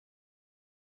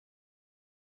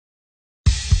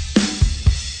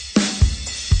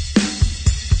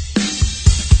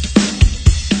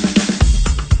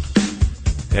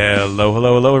Hello,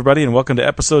 hello, hello, everybody, and welcome to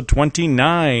episode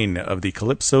 29 of the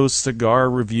Calypso Cigar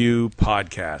Review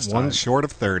podcast. One short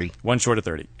of 30. One short of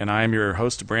 30. And I am your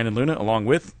host, Brandon Luna, along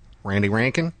with... Randy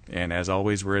Rankin. And as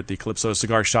always, we're at the Calypso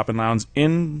Cigar Shop and Lounge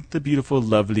in the beautiful,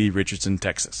 lovely Richardson,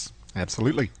 Texas.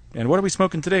 Absolutely. And what are we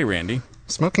smoking today, Randy?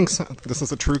 This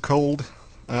is a true cold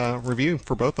review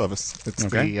for both of us. It's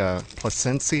Okay. the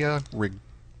Plasencia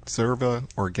Reserva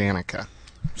Organica.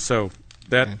 So,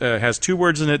 that has two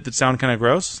words in it that sound kind of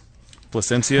gross.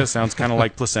 Plasencia sounds kind of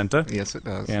like placenta. Yes, it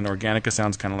does. And Organica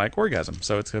sounds kind of like orgasm.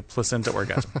 So it's a placenta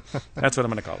orgasm. That's what I'm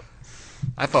going to call it.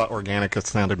 I thought Organica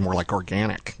sounded more like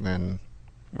organic than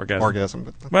orgasm.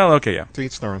 But Well, okay, yeah. to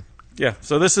each their own. Yeah,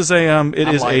 so this is a lighting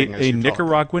as a you talk.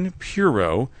 Nicaraguan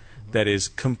puro that is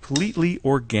completely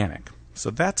organic. So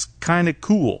that's kind of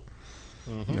cool.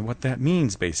 And what that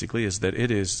means basically is that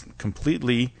it is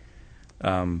completely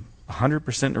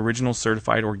 100% original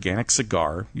certified organic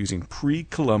cigar using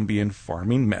pre-Columbian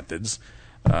farming methods.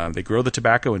 They grow the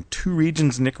tobacco in two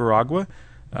regions in Nicaragua,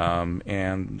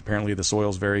 and apparently the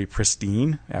soil's very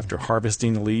pristine. After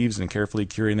harvesting the leaves and carefully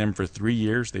curing them for 3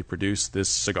 years, they produce this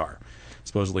cigar.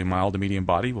 Supposedly mild to medium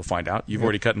body. We'll find out. You've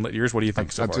already cut and lit yours. What do you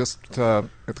think so far?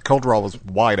 The cold draw was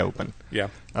wide open. Yeah.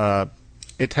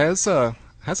 It has a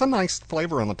nice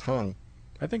flavor on the tongue.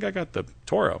 I think I got the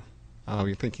Toro. Oh,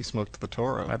 you think you smoked the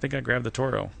Toro? I think I grabbed the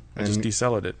Toro. I just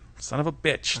decellared it. Son of a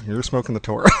bitch. You're smoking the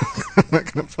Toro. I'm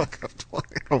not going to fuck up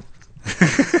 20.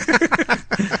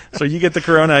 So you get the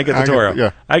Corona, I get the Toro.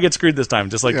 Yeah. I get screwed this time,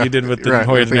 just like you did with the right,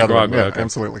 Hoya with the other one. Nicaragua. Yeah, Okay.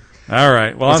 absolutely. All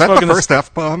right. Well, Was I'm that smoking the first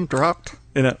F-bomb dropped?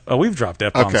 we've dropped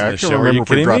F-bombs Okay, in I this can show. Are remember you if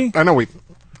we kidding dropped. me? I know we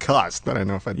cussed, but I don't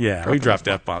know if I. Yeah, we dropped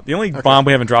F-bomb. The only bomb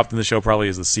we haven't dropped in the show probably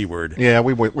is the C word. Yeah,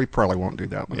 we probably won't do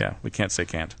that one. Yeah, we can't say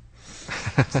can't.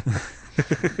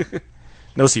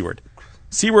 No C word.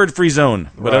 C word free zone.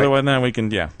 But Right. other than that, we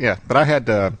can, yeah. Yeah, but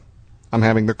I'm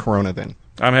having the Corona then.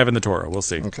 I'm having the Toro. We'll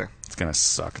see. Okay. It's going to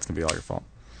suck. It's going to be all your fault.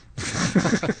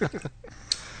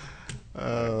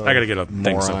 I got to get a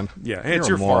thing. moron. Yeah, hey, it's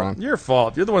You're your a moron. fault. Your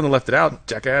fault. You're the one that left it out,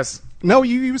 jackass. No,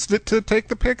 you used it to take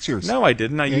the pictures. No, I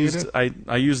didn't. you did?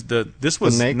 I used this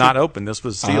was naked? not open. This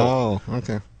was sealed. Oh,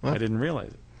 okay. Well, I didn't realize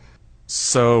it.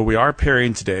 So we are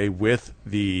pairing today with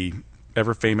the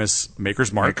ever famous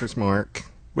Maker's Mark, Maker's Mark.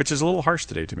 which is a little harsh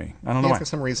today to me. I don't know Yeah, why. for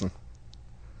some reason.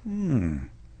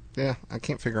 Yeah, I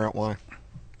can't figure out why.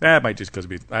 That might just because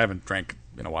I haven't drank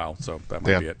in a while, so that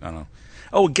might Yeah. be it. I don't know.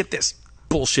 Oh, get this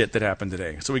bullshit that happened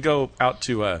today. So we go out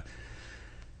to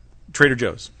Trader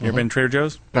Joe's. You ever been to Trader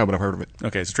Joe's? No, but I've heard of it.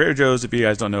 Okay, so Trader Joe's, if you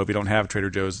guys don't know, if you don't have Trader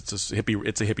Joe's, it's a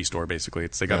hippie store basically.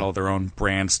 They got all their own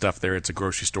brand stuff there. It's a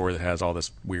grocery store that has all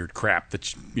this weird crap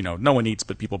that no one eats,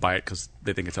 but people buy it because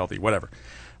they think it's healthy. Whatever.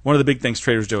 One of the big things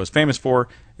Trader Joe is famous for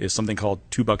is something called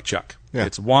 $2 Chuck. Yeah.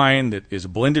 It's wine that is a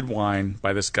blended wine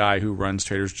by this guy who runs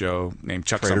Trader Joe named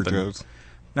Chuck Trader something. Joe's.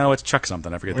 No, it's Chuck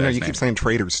something. I forget Well, no, that you name. keep saying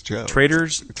Trader's Joe. Trader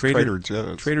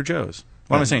Joe's. Trader Joe's.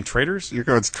 What am I saying? Traders? You're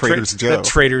going Trader's Joe.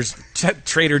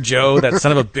 Trader Joe, that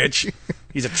son of a bitch.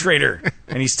 He's a traitor,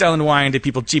 and he's selling wine to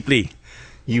people cheaply.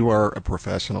 You are a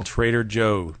professional. Trader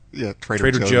Joe. Yeah,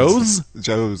 Trader Joe's?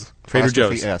 Joe's. Trader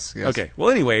Apostrophe Joe's. S, yes. Okay. Well,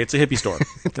 anyway, it's a hippie store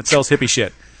that sells hippie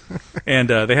shit, and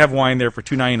they have wine there for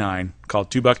 $2.99 called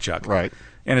 $2 Chuck. Right.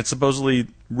 And it's supposedly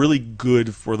really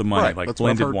good for the money, Right, like that's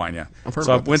what I've blended heard. wine. Yeah. I've heard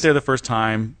So I about went this. there the first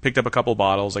time, picked up a couple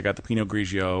bottles. I got the Pinot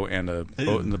Grigio and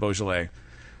the Beaujolais.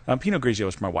 Pinot Grigio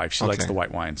is for my wife. She likes Okay. the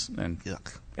white wines, and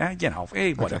Yuck.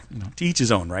 hey, whatever. To each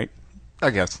his own, right? I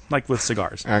guess. Like with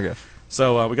cigars. I guess.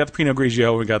 So we got the Pinot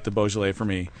Grigio, we got the Beaujolais for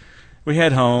me. We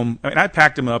head home. I mean, I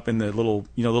packed them up in the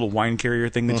little wine carrier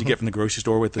thing that you get from the grocery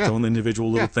store with its own individual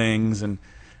little things, and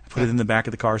I put it in the back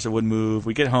of the car so it wouldn't move.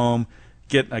 We get home,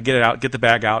 I get it out, get the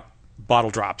bag out, bottle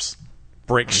drops,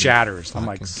 brick shatters. I'm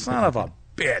like, son of a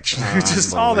bitch!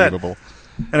 Just all that. Unbelievable.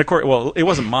 And of course, well, it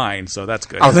wasn't mine, so that's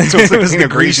good. So it was the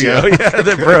Pinot Grigio. Grigio, yeah,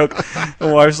 that broke. The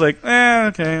wife's like,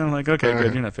 okay. I'm like, okay,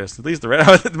 good, you're not pissed. At least the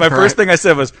red. My first thing I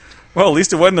said was, well, at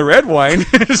least it wasn't the red wine.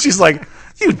 She's like,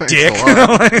 you dick.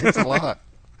 Thanks a lot.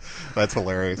 That's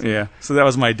hilarious. Yeah, so that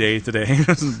was my day today.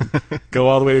 Go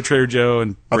all the way to Trader Joe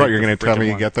and. I thought you were going going to tell me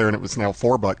you get there and it was now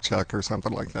 $4 Chuck or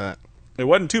something like that. It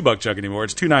wasn't $2 Chuck anymore.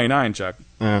 It's $2.99 Chuck.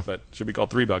 Yeah. But it should be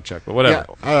called $3 Chuck. But whatever.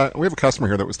 Yeah, we have a customer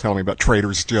here that was telling me about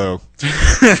Trader's Joe.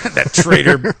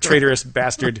 That traitorous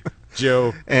bastard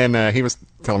Joe. And he was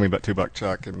telling me about $2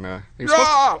 Chuck. And he was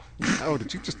Oh! oh,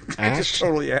 did you just I ash? just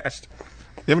totally ashed.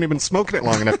 You haven't even been smoking it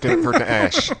long enough for it to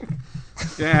ash.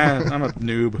 Yeah, I'm a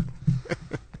noob.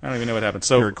 I don't even know what happened.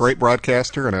 So You're a great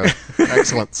broadcaster and an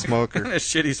excellent smoker. a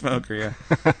shitty smoker, yeah.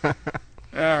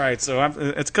 All right, so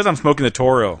it's because I'm smoking the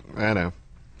Toro. I know.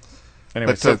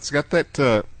 Anyway, But so it's got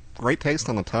that great taste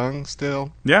on the tongue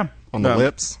still. Yeah. On the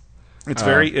lips. It's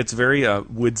very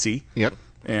woodsy. Yep.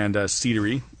 And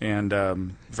cedary and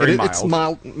very mild.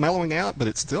 It's mellowing out, but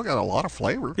it's still got a lot of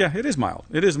flavor. Yeah, it is mild.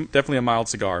 It is definitely a mild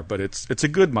cigar, but it's a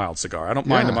good mild cigar. I don't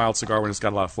mind a mild cigar when it's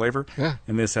got a lot of flavor. Yeah.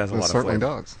 And this has a lot of flavor. It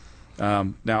certainly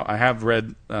does. Now, I have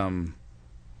read in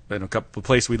a couple of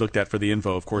places we looked at for the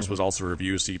info, of course, was also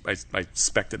reviews. So I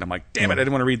spec'd it, and I'm like, damn it, I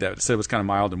didn't want to read that. It said it was kind of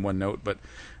mild in one note, but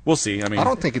we'll see. I mean, I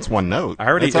don't think it's one note. I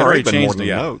already been changed more than it. a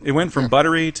Yeah. note. It went from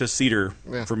buttery to cedar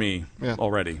for me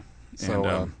already. So,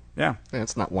 and, yeah,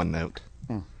 it's not one note.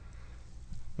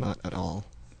 Not at all.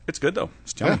 It's good, though.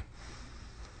 It's yummy. Yeah.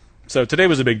 So today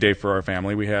was a big day for our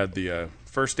family. We had the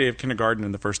first day of kindergarten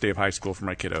and the first day of high school for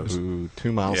my kiddos. Ooh,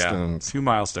 2 milestones. Yeah, 2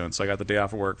 milestones. So I got the day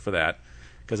off of work for that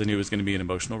because I knew it was going to be an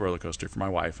emotional roller coaster for my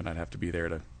wife, and I'd have to be there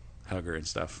to hug her and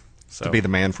stuff. So, to be the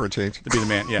man for a change? To be the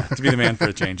man, yeah. To be the man for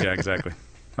a change, yeah, exactly.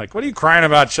 Like, what are you crying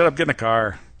about? Shut up, get in the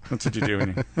car. That's what you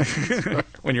do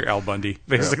when you're Al Bundy,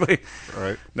 basically. Yeah,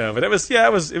 right. No, but it was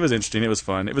interesting. It was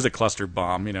fun. It was a cluster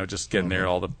bomb, just getting there,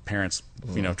 all the parents,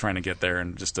 trying to get there,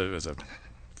 and it was a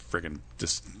friggin'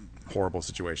 just horrible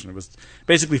situation. It was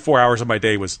basically 4 hours of my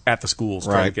day was at the schools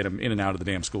trying to get them in and out of the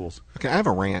damn schools. Okay, I have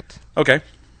a rant. Okay.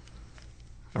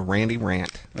 A Randy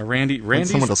rant. A Randy's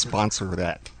someone to sponsor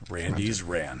that. Randy's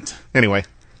rant. Anyway,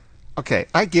 okay,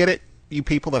 I get it. You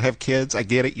people that have kids, I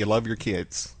get it. You love your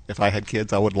kids. If I had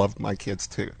kids, I would love my kids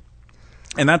too.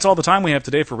 And that's all the time we have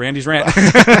today for Randy's rant.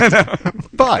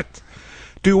 But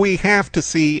do we have to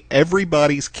see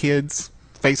everybody's kids'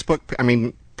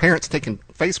 parents taking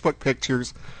Facebook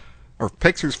pictures or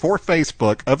pictures for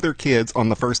Facebook of their kids on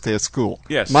the first day of school?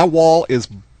 Yes. My wall is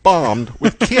bombed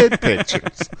with kid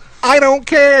pictures. I don't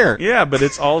care. Yeah, but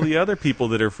it's all the other people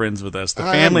that are friends with us, the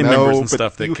family members and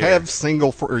stuff that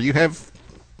care. You have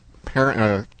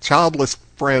childless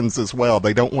friends as well.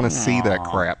 They don't want to see that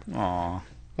crap. Aw.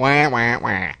 Wah, wah,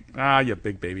 wah. Ah, you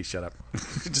big baby, shut up.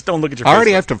 Just don't look at your I Facebook.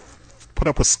 already have to put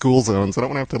up with school zones. I don't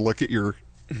want to have to look at your...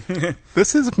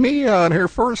 This is Mia on her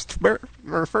first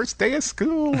day of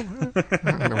school.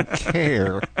 I don't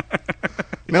care.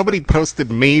 Nobody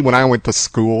posted me when I went to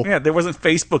school. Yeah, there wasn't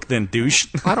Facebook then, douche.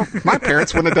 My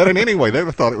parents wouldn't have done it anyway. They would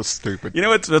have thought it was stupid. You know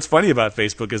what's funny about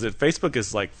Facebook is that Facebook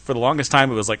is like, for the longest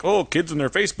time, it was like, oh, kids and their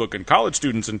Facebook and college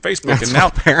students and Facebook. That's and now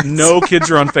parents. No kids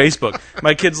are on Facebook.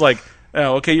 My kid's like,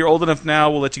 oh, okay, you're old enough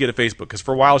now, we'll let you get a Facebook. Because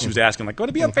for a while she was asking, like, I want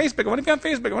to be on Facebook, I want to be on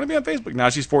Facebook, I want to be on Facebook. Now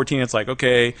she's 14, it's like,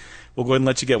 okay, we'll go ahead and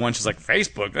let you get one. She's like,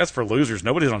 Facebook? That's for losers.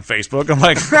 Nobody's on Facebook. I'm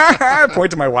like, I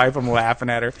point to my wife, I'm laughing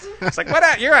at her. It's like,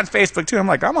 what? You're on Facebook too? I'm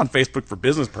like, I'm on Facebook for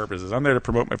business purposes. I'm there to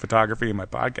promote my photography and my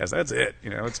podcast. That's it.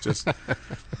 It's just...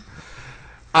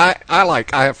 I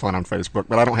have fun on Facebook,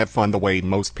 but I don't have fun the way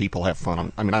most people have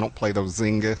fun. I don't play those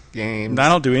Zynga games. I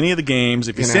don't do any of the games.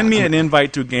 If you send me an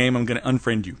invite to a game, I'm going to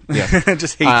unfriend you. Yeah. I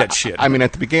just hate that shit.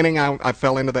 At the beginning, I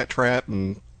fell into that trap,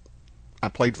 and I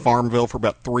played Farmville for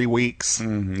about 3 weeks.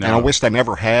 And I wished I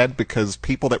never had, because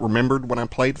people that remembered when I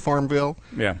played Farmville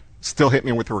still hit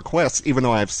me with the requests, even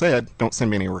though I've said, don't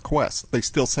send me any requests. They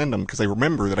still send them because they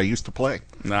remember that I used to play.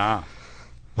 Nah.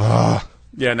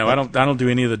 Yeah, no, I don't do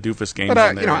any of the doofus games. But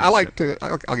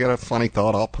I'll get a funny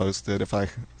thought, I'll post it.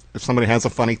 If somebody has a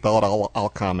funny thought, I'll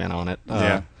comment on it.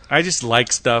 Yeah, I just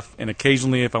like stuff, and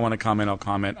occasionally, if I want to comment, I'll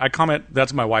comment. I comment.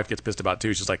 That's what my wife gets pissed about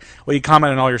too. She's like, "Well, you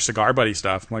comment on all your cigar buddy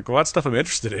stuff." I'm like, "Well, that's stuff I'm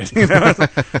interested in.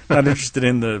 Not interested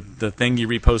in the thing you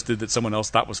reposted that someone else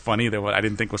thought was funny that I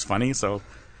didn't think was funny." So,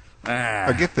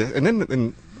 I get this, and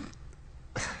then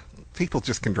people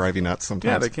just can drive you nuts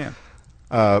sometimes. Yeah, they can.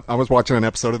 I was watching an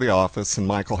episode of The Office, and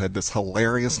Michael had this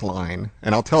hilarious line,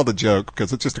 and I'll tell the joke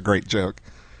because it's just a great joke.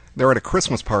 They're at a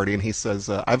Christmas party, and he says,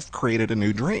 I've created a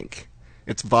new drink.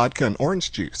 It's vodka and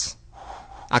orange juice.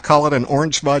 I call it an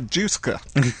orange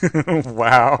vodjuica.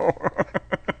 Wow.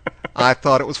 I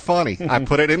thought it was funny. I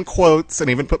put it in quotes and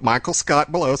even put Michael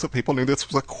Scott below so people knew this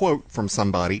was a quote from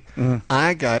somebody.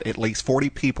 I got at least 40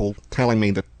 people telling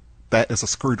me that is a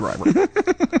screwdriver.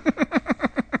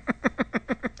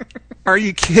 Are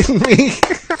you kidding me?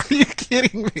 Are you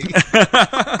kidding me?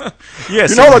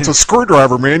 Yes. That's a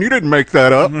screwdriver, man. You didn't make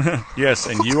that up. Yes,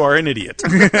 and you are an idiot.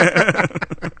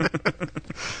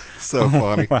 So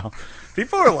funny. Wow.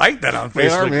 People are like that on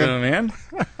Facebook, man.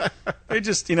 They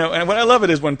just, and what I love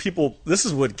it is when people, this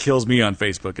is what kills me on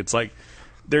Facebook. It's like,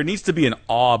 there needs to be an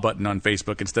awe button on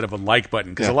Facebook instead of a like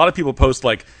button. Because a lot of people post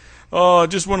like, oh, I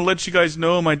just want to let you guys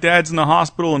know my dad's in the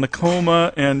hospital in a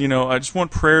coma, and I just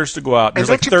want prayers to go out. There's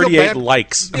like 38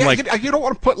 likes. Yeah, I'm like, you don't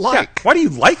want to put like. Yeah, why do you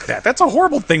like that? That's a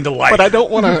horrible thing to like. But I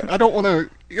don't want to.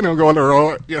 Go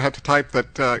under. You have to type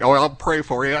that. I'll pray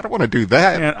for you. I don't want to do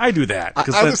that. Man, I do that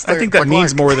because I think that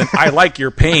means more than I like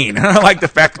your pain. I like the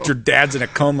fact that your dad's in a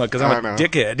coma because I'm a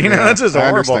dickhead. That's just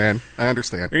horrible. I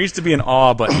understand. There used to be an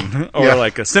awe button or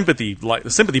like a sympathy button.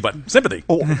 Sympathy.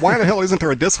 Well, why the hell isn't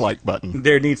there a dislike button?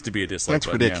 There needs to be a dislike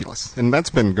button. That's ridiculous. Yeah. And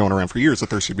that's been going around for years that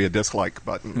there should be a dislike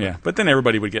button. Yeah, but then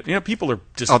everybody would get. People are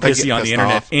just pissy on the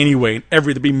internet anyway.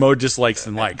 There'd be more dislikes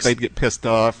than likes. They'd get pissed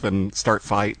off and start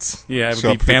fights. Yeah, it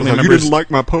would be family members. You didn't like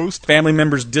my post? Family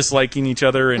members disliking each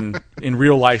other in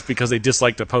real life because they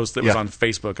disliked a post that was on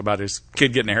Facebook about his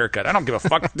kid getting a haircut. I don't give a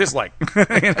fuck. Dislike.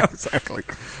 Exactly.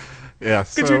 Yeah.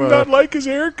 Could you not like his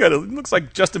haircut? It looks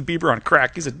like Justin Bieber on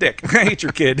crack. He's a dick. I hate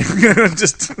your kid.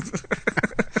 Just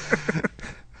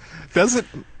doesn't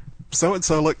so and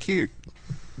so look cute?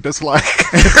 Dislike.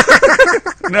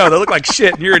 No, they look like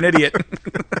shit. And you're an idiot.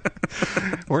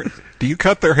 Do you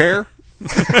cut their hair?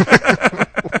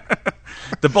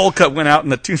 The bowl cut went out in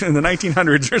the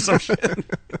 1900s or some shit.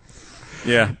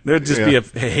 Yeah, there'd just be a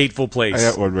hateful place.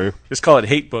 Yeah, it would be. Just call it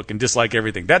Hate Book and dislike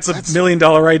everything. That's a $1 million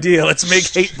idea. Let's make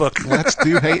Hate Book. Let's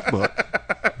do Hate Book.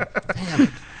 Damn it.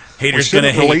 Haters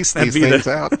gonna hate. Release these things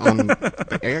out on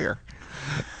the air.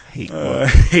 Hate Book.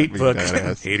 Hate Book.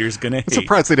 Haters gonna hate. I'm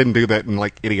surprised they didn't do that in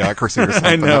like Idiocracy or something.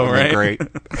 I know, that right? Great.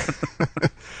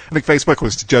 I think Facebook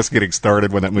was just getting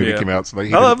started when that movie came out. So I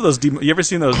love those. You ever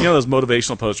seen those? Those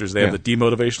motivational posters? They have the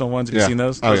demotivational ones. Have you seen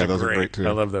those? Oh yeah, those are great too.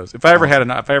 I love those. If I ever got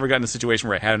in a situation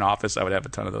where I had an office, I would have a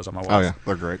ton of those on my wall. Oh yeah,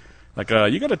 they're great. Like,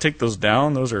 you got to take those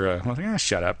down. Those are. I was like,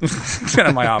 shut up. Get out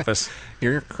of my office.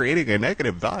 You're creating a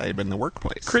negative vibe in the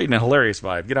workplace. Creating a hilarious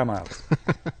vibe. Get out of my office.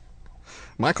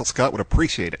 Michael Scott would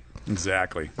appreciate it.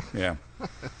 Exactly. Yeah.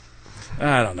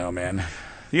 I don't know, man.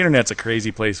 The internet's a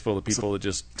crazy place full of people that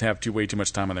just have way too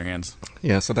much time on their hands.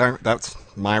 Yeah, so that's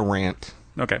my rant.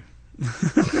 Okay.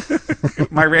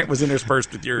 My rant was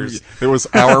interspersed with yours. It was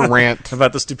our rant.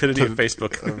 About the stupidity of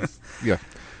Facebook. Yeah.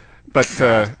 But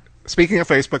speaking of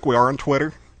Facebook, we are on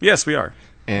Twitter. Yes, we are.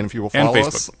 And if you will follow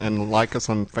us and like us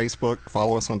on Facebook,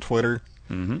 follow us on Twitter,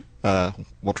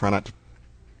 we'll try not to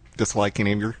dislike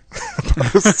any of your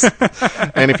posts.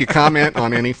 And if you comment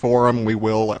on any forum, we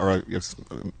will, or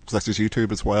such as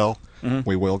YouTube as well,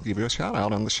 we will give you a shout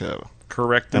out on the show.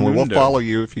 Correct. And we will follow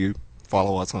you if you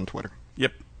follow us on Twitter.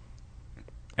 Yep.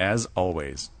 As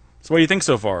always. So what do you think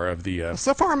so far of the...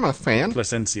 so far I'm a fan.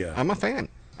 Plasencia. I'm a fan.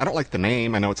 I don't like the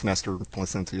name. I know it's Nestor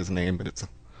Plasencia's name, but it's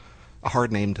a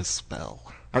hard name to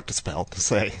spell. Not to spell, to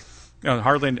say.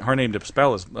 Hard name to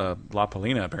spell is La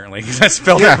Polina, apparently. I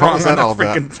spelled it wrong on the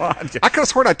freaking pod. I could have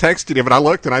sworn I texted you, but I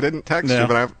looked and I didn't text you.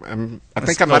 But I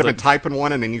think I might have been typing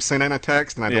one, and then you sent in a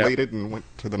text, and I deleted and went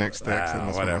to the next text.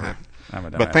 And whatever.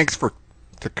 But thanks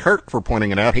to Kirk for pointing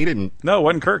it out. He didn't. No, it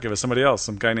wasn't Kirk. It was somebody else.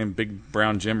 Some guy named Big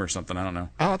Brown Jim or something. I don't know.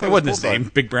 Oh, it wasn't his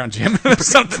name. Big Brown Jim. It was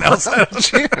something else.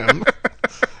 Jim.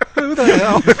 Who the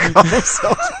hell called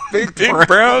himself Big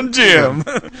Brown Jim?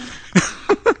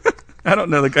 I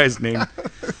don't know the guy's name.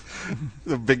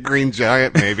 The big green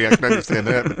giant, maybe. I can understand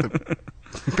that. But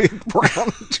the big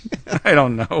brown giant. I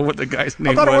don't know what the guy's name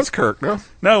was. I thought it was Kirk, no?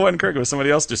 No, it wasn't Kirk. It was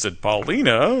somebody else just said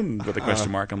Paulina with a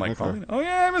question mark. I'm like, okay. Paulina? Oh,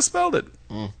 yeah, I misspelled it.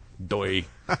 Doy.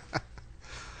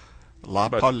 La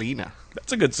Paulina.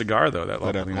 That's a good cigar, though, that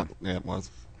La Paulina. Yeah, it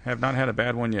was. Have not had a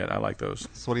bad one yet. I like those.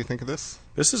 So what do you think of this?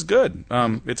 This is good.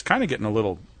 It's kind of getting a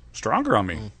little stronger on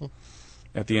me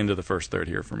at the end of the first third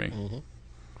here for me.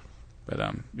 But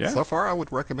yeah. So far, I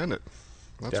would recommend it.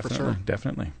 That's definitely, for sure.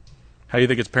 Definitely. How do you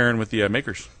think it's pairing with the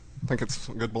makers? I think it's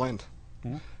a good blend.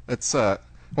 It's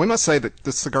we must say that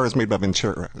this cigar is made by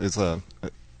Ventura. Is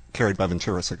carried by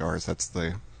Ventura Cigars. That's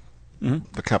the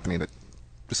company that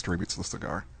distributes the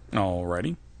cigar.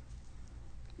 Alrighty.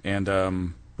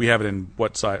 And we have it in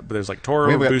what side? But there's like Toro,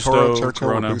 Busto, Toro, Churchill,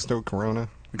 Corona. Busto, Corona.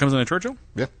 It comes in a Churchill?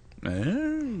 Yeah.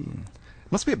 Oh.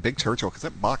 Must be a big Churchill because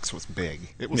that box was big.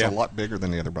 It was a lot bigger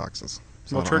than the other boxes.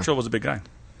 So well, Churchill was a big guy.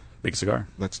 Big cigar.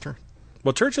 That's true.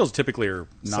 Well, Churchills typically are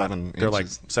not. 7 they're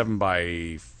inches. like 7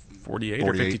 by 48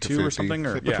 or 52 or something.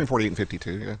 Or between 48 and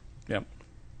 52, yeah. Yep.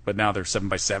 But now they're 7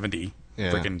 by 70.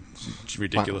 Yeah. Freaking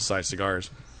ridiculous sized cigars.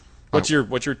 What's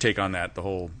your take on that? The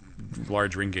whole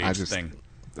large ring gauge thing.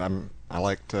 I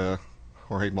liked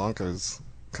Jorge Blanco's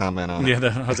comment on it. Yeah,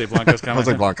 the Jose Blanco's comment.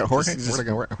 Jose Blanco.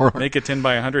 Jorge. Make it 10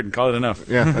 by 100 and call it enough.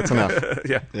 Yeah, that's enough.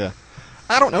 Yeah.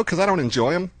 I don't know because I don't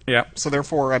enjoy them. Yeah. So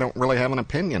therefore, I don't really have an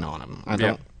opinion on them. I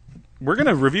don't. We're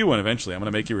gonna review one eventually. I'm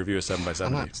gonna make you review a 7 by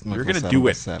 70. You're gonna do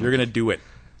it. You're gonna do it.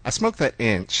 I smoked that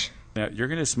inch Now, you're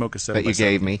going to smoke a 7 that you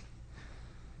gave me.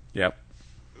 Yep.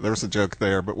 There's a joke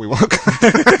there, but we won't.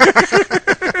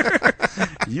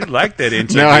 You like that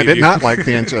inch? No, I did not like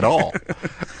the inch at all.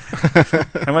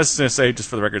 I must say, just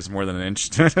for the record, it's more than an inch.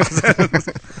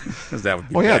 That would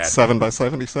be Well, yeah, bad. it's 7 by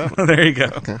 77. There you go.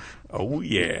 Okay. Oh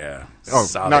yeah. Oh,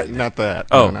 Solid. not that.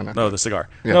 Oh, no. the cigar.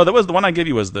 Yeah. No, that was the one I gave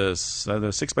you was the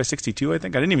 6 by 62. I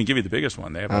think I didn't even give you the biggest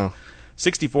one. They have a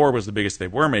 64 was the biggest they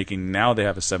were making. Now they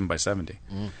have a 7 by 70.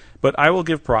 But I will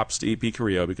give props to EP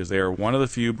Carrillo because they are one of the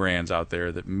few brands out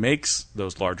there that makes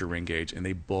those larger ring gauge and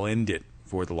they blend it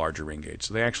for the larger ring gauge.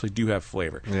 So they actually do have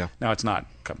flavor. Yeah. Now, it's not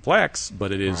complex,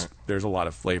 but it is. Right. There's a lot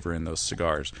of flavor in those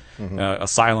cigars.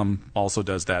 Asylum also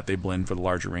does that. They blend for the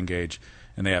larger ring gauge,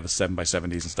 and they have a 7 by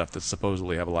 70s and stuff that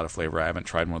supposedly have a lot of flavor. I haven't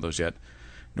tried one of those yet,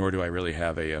 nor do I really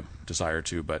have a desire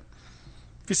to, but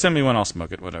if you send me one, I'll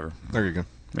smoke it, whatever. There you go.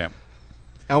 Yeah.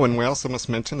 Oh, and we also must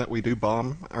mention that we do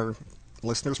bomb our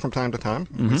listeners from time to time.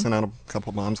 We sent out a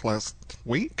couple bombs last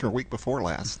week or week before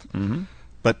last.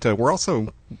 But we're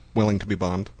also willing to be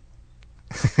bombed.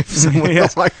 If someone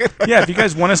else like it. Yeah, if you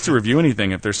guys want us to review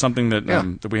anything, if there's something that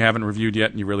that we haven't reviewed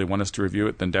yet and you really want us to review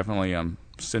it, then definitely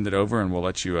send it over and we'll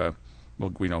let you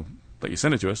let you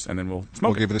send it to us, and then we'll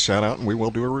smoke We'll give it a shout out, and we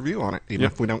will do a review on it, even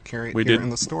if we don't carry it here in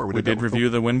the store. We did review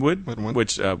the Winwood,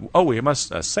 which, we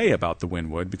must say about the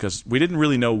Winwood, because we didn't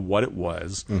really know what it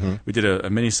was. We did a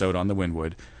mini-sode on the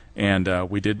Winwood, and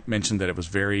we did mention that it was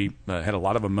very, had a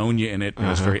lot of ammonia in it, and it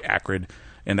was very acrid,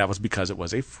 and that was because it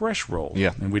was a fresh roll.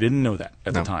 Yeah. And we didn't know that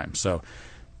at the time. So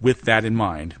with that in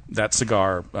mind, that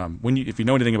cigar, if you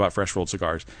know anything about fresh rolled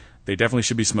cigars, they definitely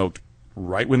should be smoked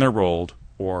right when they're rolled,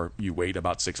 or you wait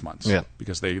about 6 months. Yeah.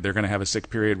 Because they're going to have a sick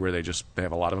period where they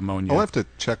have a lot of ammonia. I'll have to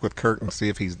check with Kurt and see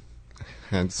if he's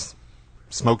has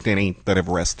smoked any that have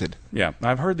rested. Yeah.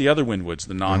 I've heard the other Winwoods,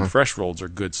 the non-fresh rolls, are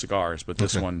good cigars, but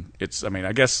this one,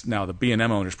 I guess now the B&M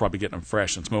owner's probably getting them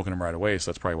fresh and smoking them right away, so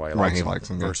that's probably why he likes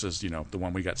them. Versus, the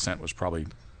one we got sent was probably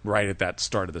right at that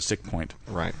start of the sick point.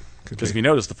 Right. Because if you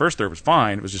notice, the first third was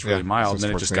fine. It was just really mild, and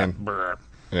then it just got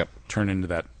turned into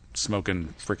that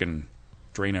smoking frickin'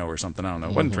 Drano or something. I don't know.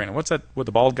 It wasn't Drano. What's that with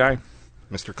the bald guy?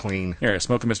 Mr. Clean. Yeah,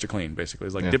 smoking Mr. Clean, basically.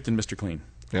 It's like dipped in Mr. Clean.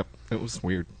 Yep. It was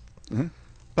weird.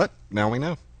 But now we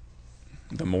know.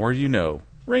 The more you know.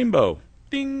 Rainbow.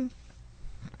 Ding.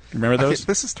 Remember those? Okay,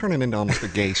 this is turning into almost a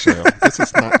gay show. This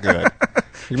is not good.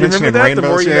 You're you remember that? The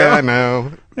more you know? I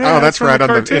know. Yeah, that's right, on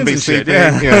the NBC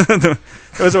thing. Yeah.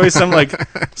 There was always some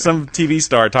TV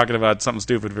star talking about something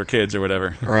stupid for kids or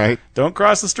whatever. Right. Don't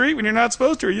cross the street when you're not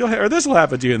supposed to, or this will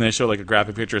happen to you. And they show like a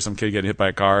graphic picture of some kid getting hit by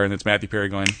a car, and it's Matthew Perry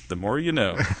going, "The more you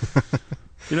know."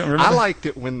 You don't remember? I liked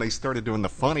it when they started doing the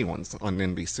funny ones on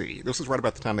NBC. This was right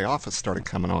about the time The Office started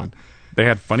coming on. They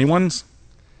had funny ones?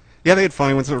 Yeah, they had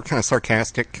funny ones that were kind of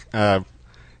sarcastic. Like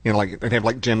they'd have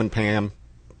like Jim and Pam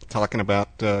talking about,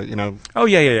 Oh,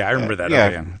 yeah. I remember that.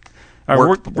 Yeah.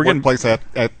 We're getting workplace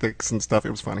ethics and stuff.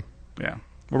 It was funny. Yeah.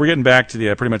 Well, we're getting back to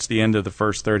the pretty much the end of the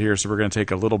first third here, so we're going to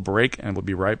take a little break, and we'll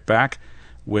be right back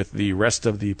with the rest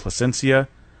of the Plasencia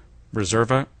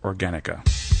Reserva Organica.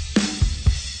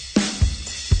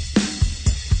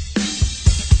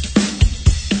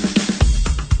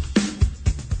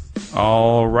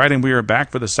 All right, and we are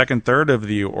back for the second third of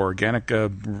the Organica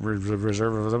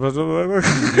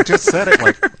Reserva. You just said it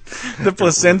like the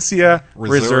Plasencia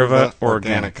Reserva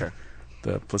Organica.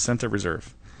 The Placenta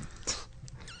Reserve.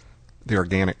 The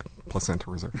organic placenta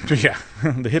reserve. Yeah,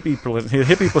 the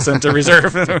hippie placenta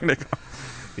reserve.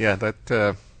 Yeah,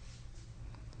 that.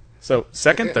 So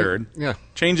second, third,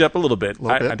 change up a little bit.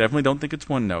 I definitely don't think it's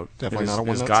one note. Definitely not a one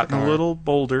note. It's gotten cigar. a little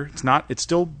bolder. It's not. It's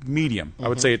still medium. I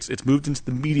would say it's moved into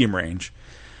the medium range.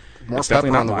 More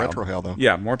pepper on the retrohale, though.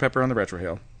 Yeah, more pepper on the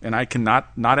retrohale. And I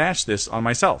cannot not ash this on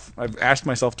myself. I've ashed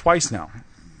myself twice now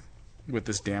with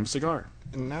this damn cigar.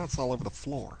 And now it's all over the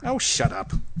floor. Oh, shut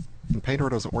up. And Pedro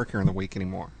doesn't work here in the week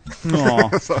anymore.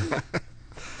 Aw. So,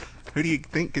 who do you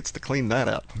think gets to clean that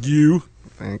up? You.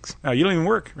 Thanks. Oh, you don't even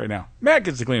work right now. Matt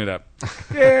gets to clean it up.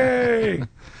 Yay!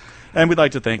 And we'd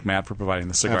like to thank Matt for providing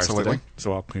the cigars today.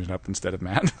 So I'll clean it up instead of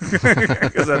Matt.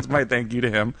 Because that's my thank you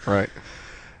to him. Right.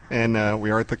 And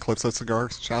we are at the Calypso Cigar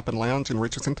Shop and Lounge in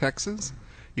Richardson, Texas.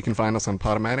 You can find us on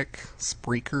Podomatic,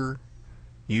 Spreaker,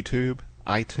 YouTube,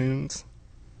 iTunes.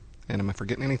 And am I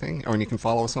forgetting anything? Oh, and you can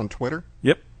follow us on Twitter.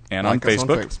 Yep. And on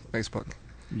Facebook. Facebook.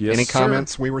 Yes, Any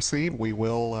comments we receive, we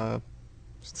will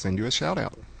send you a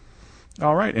shout-out.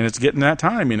 All right. And it's getting that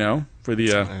time, for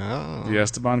the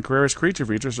Esteban Carreras Creature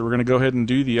Feature. So we're going to go ahead and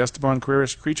do the Esteban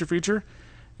Carreras Creature Feature.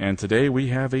 And today we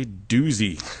have a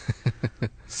doozy.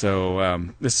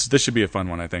 So this should be a fun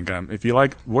one, I think. If you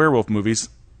like werewolf movies,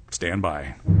 stand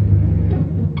by.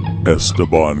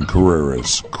 Esteban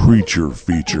Carreras Creature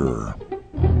Feature.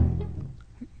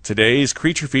 Today's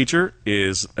creature feature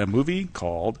is a movie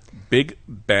called Big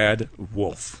Bad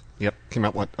Wolf. Yep. Came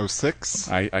out, what,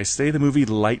 06? I say the movie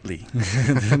lightly,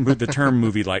 the term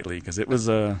movie lightly, because it was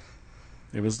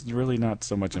really not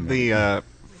so much a movie. The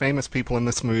famous people in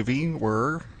this movie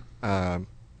were,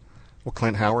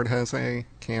 Clint Howard has a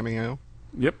cameo.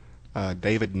 Yep.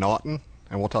 David Naughton,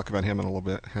 and we'll talk about him in a little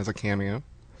bit, has a cameo.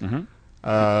 Mm-hmm.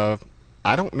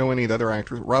 I don't know any of the other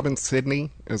actors. Robin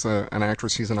Sidney is an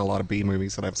actress. She's in a lot of B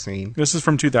movies that I've seen. This is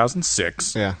from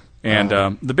 2006. Yeah.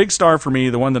 And the big star for me,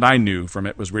 the one that I knew from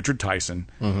it, was Richard Tyson.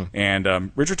 Mm-hmm.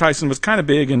 And Richard Tyson was kind of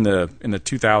big in the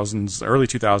 2000s, early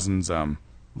 2000s,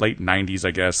 late 90s,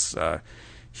 I guess.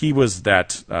 He was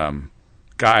that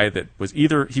guy that was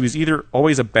either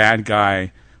always a bad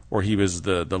guy or he was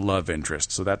the love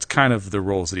interest. So that's kind of the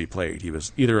roles that he played. He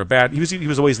was either he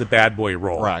was always the bad boy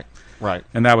role. Right.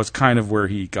 And that was kind of where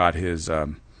he got his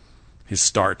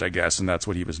start, I guess, and that's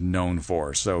what he was known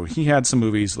for. So he had some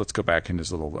movies. Let's go back in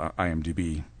his little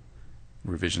IMDb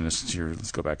revisionist here.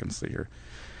 Let's go back and see here.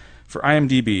 For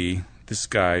IMDb, this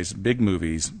guy's big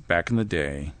movies back in the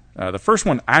day. The first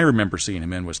one I remember seeing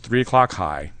him in was 3 O'Clock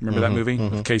High. Remember that movie?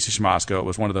 With Casey Schmosko. It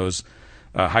was one of those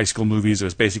high school movies. It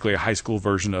was basically a high school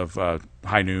version of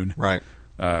High Noon. Right.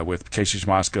 With Casey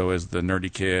Schmosko as the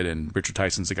nerdy kid, and Richard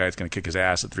Tyson's the guy that's going to kick his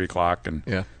ass at 3 o'clock, and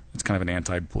it's kind of an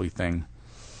anti-bully thing.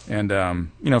 And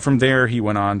from there he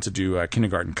went on to do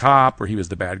Kindergarten Cop, where he was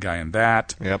the bad guy in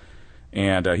that. Yep.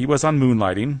 And he was on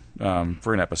Moonlighting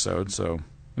for an episode,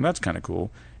 and that's kind of cool.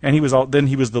 And he was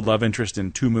the love interest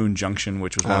in Two Moon Junction,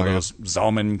 which was one of those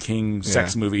Zalman King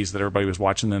sex movies that everybody was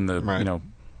watching in the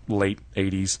late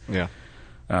 80s. Yeah.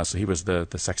 So he was the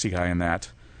sexy guy in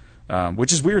that.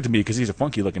 Which is weird to me because he's a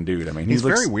funky looking dude. I mean, he's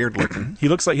very weird looking. He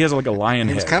looks like he has like a lion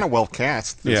head. He's kind of well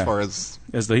cast as far as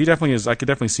he definitely is. I could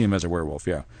definitely see him as a werewolf.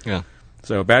 Yeah. Yeah.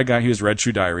 So bad guy. He was Red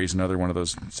Shoe Diaries, another one of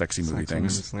those sexy movie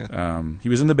things. Movies, yeah. He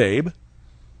was in The Babe.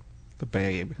 The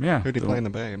Babe. Yeah. Who did he play in The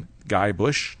Babe? Guy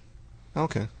Bush.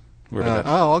 Okay.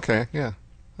 Okay. Yeah.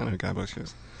 I know who Guy Bush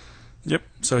is. Yep.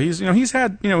 So he's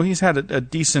had a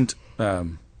decent. He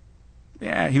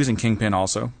was in Kingpin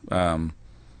also.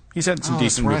 He's had some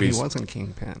decent movies. He was in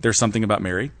Kingpin. There's Something About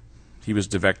Mary. He was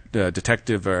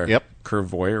Detective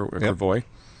Curvoy.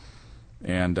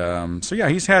 And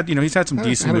he's had some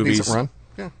decent movies. A decent run.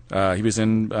 Yeah. He was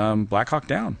in Black Hawk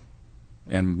Down,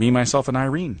 and Me, Myself, and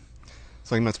Irene.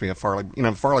 So he must be a Farley.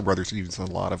 Farley brothers use a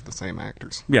lot of the same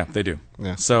actors. Yeah, they do.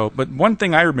 Yeah. So, but the only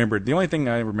thing I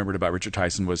remembered about Richard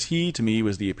Tyson was he, to me,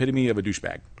 was the epitome of a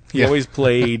douchebag. He always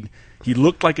played. He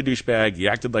looked like a douchebag. He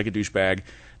acted like a douchebag.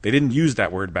 They didn't use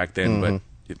that word back then, but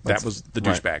that was the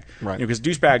douchebag. Right. Because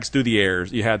douchebags through the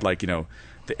airs, you had the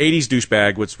 80s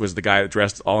douchebag, which was the guy that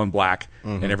dressed all in black,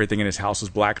 and everything in his house was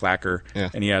black lacquer,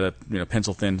 and he had a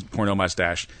pencil thin porno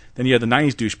mustache. Then you had the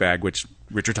 90s douchebag, which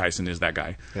Richard Tyson is that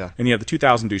guy. Yeah. And you have the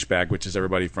 2000 douchebag, which is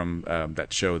everybody from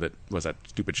that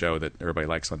stupid show that everybody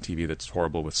likes on TV that's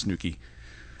horrible with Snooki.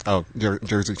 Oh,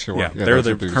 Jersey Shore. Yeah, they're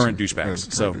the current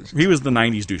douchebags. So he was the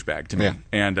 90s douchebag to me. Yeah.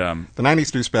 And the 90s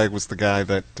douchebag was the guy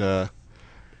that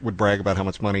would brag about how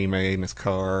much money he made in his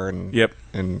car and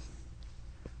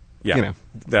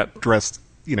that dressed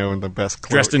in the best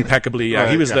clothes. Dressed impeccably. Yeah,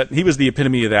 right, he was the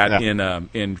epitome of that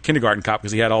in Kindergarten Cop,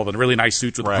 because he had all the really nice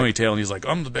suits with the ponytail, and he's like,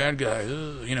 I'm the bad guy.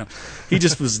 He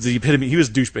just was the epitome. He was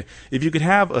douchebag. If you could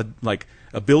have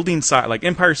a building size, like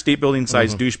Empire State Building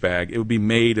size douchebag, it would be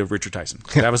made of Richard Tyson.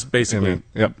 That was basically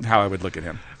how I would look at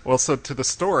him. Well, so to the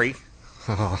story.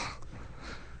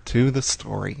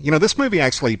 This movie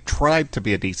actually tried to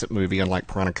be a decent movie, unlike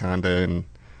Pranaconda and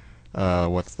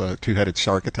what's the Two-Headed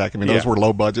Shark Attack. I mean, those were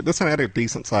low budget. This one had a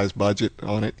decent sized budget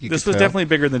on it. This was definitely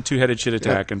bigger than Two-Headed Shit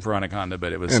Attack and Pranaconda,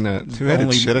 but it was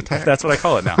Two-Headed Shit Attack. That's what I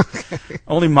call it now. Okay.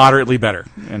 Only moderately better.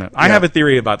 I have a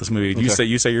theory about this movie. You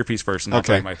say your piece first, and I'll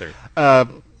tell you my theory.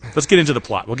 Let's get into the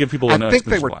plot. We'll give people a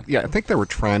plot. Yeah, I think they were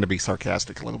trying to be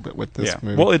sarcastic a little bit with this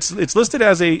movie. Well, it's listed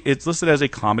as a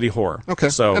comedy horror. Okay,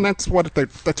 so and that's what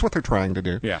they're trying to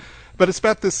do. Yeah, but it's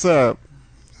about this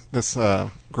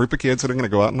group of kids that are going to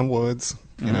go out in the woods.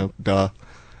 Duh.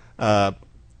 The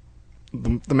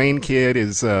main kid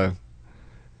is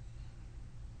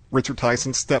Richard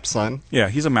Tyson's stepson. Yeah,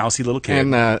 he's a mousy little kid.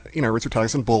 And Richard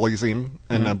Tyson bullies him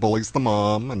and bullies the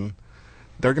mom, and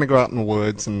they're going to go out in the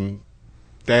woods, and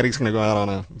Daddy's going to go out on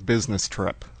a business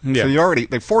trip. Yeah. So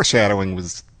the foreshadowing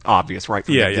was obvious right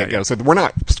from the get-go. Yeah. So we're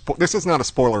not. This is not a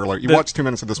spoiler alert. You watch 2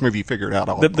 minutes of this movie, you figure it out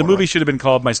all. The movie should have been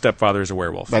called "My Stepfather is a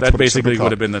Werewolf." That basically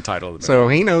would have been the title of the movie. So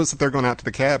he knows that they're going out to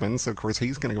the cabin. So of course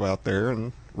he's going to go out there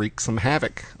and wreak some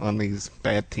havoc on these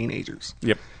bad teenagers.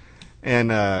 Yep.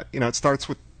 And, it starts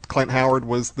with Clint Howard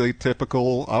was the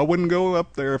typical, I wouldn't go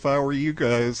up there if I were you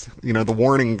guys, the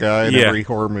warning guy in every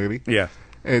horror movie. Yeah.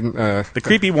 And the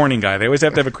creepy warning guy. They always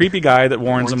have to have a creepy guy that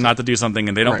warns them not to do something,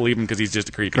 and they don't believe him because he's just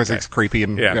a creepy guy. Because he's creepy.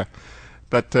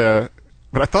 But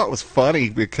I thought it was funny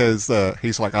because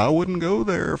he's like, I wouldn't go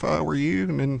there if I were you.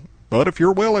 And then, but if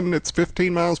you're willing, it's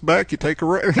 15 miles back. You take a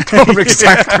right. He told him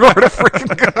exactly where to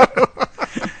freaking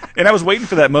go. And I was waiting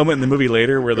for that moment in the movie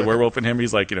later where the werewolf and him,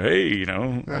 he's like, hey,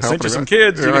 I sent you some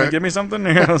kids. You going to give me something?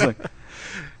 I was like...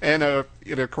 And, of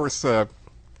course...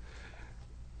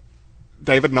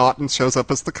 David Naughton shows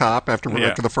up as the cop after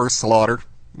the first slaughter.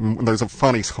 There's a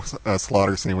funny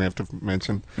slaughter scene we have to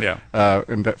mention. Yeah.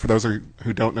 And for those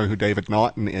who don't know who David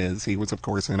Naughton is, he was, of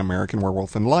course, in American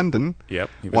Werewolf in London. Yep.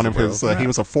 He was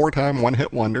a 4-time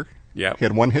one-hit wonder. Yep. He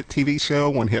had one-hit TV show,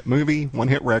 one-hit movie,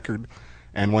 one-hit record,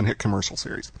 and one-hit commercial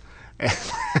series.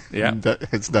 And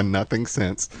has done nothing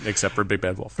since. Except for Big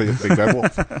Bad Wolf. Big Bad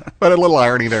Wolf. But a little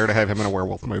irony there to have him in a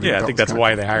werewolf movie. Yeah, I think that's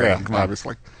why they hired him. Come on.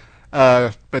 Obviously.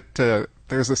 But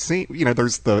there's a scene,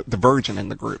 there's the virgin in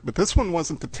the group. But this one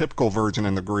wasn't the typical virgin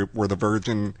in the group where the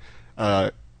virgin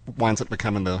winds up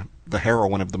becoming the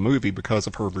heroine of the movie because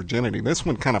of her virginity. This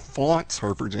one kind of flaunts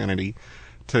her virginity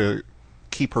to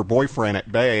keep her boyfriend at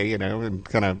bay, and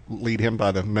kind of lead him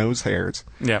by the nose hairs.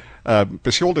 Yeah.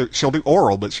 But she'll do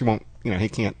oral, but she won't, he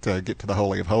can't get to the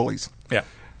Holy of Holies. Yeah.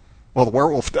 Well, the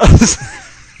werewolf does.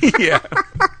 Yeah.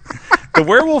 The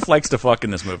werewolf likes to fuck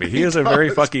in this movie. He is a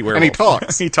very fucky werewolf. And he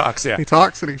talks. He talks, yeah. He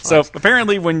talks and he fucks. So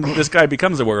apparently when this guy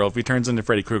becomes a werewolf, he turns into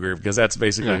Freddy Krueger because that's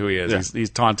basically who he is. Yeah. He's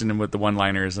taunting him with the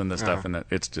one-liners and the stuff, and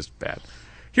it's just bad.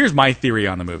 Here's my theory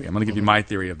on the movie. I'm going to give you my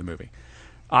theory of the movie.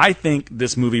 I think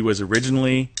this movie was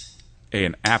originally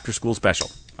an after-school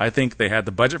special. I think they had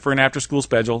the budget for an after-school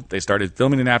special. They started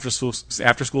filming an after-school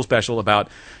special about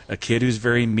a kid who's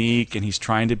very meek, and he's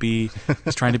trying to be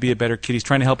a better kid. He's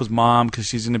trying to help his mom because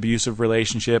she's in an abusive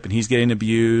relationship, and he's getting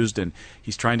abused, and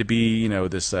he's trying to be,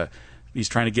 he's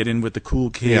trying to get in with the cool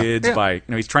kids by,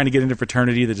 he's trying to get into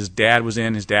fraternity that his dad was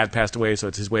in. His dad passed away, so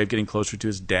it's his way of getting closer to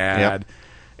his dad.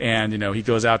 And, he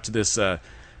goes out to this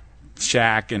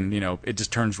shack, and it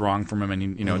just turns wrong from him,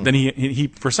 and then he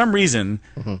for some reason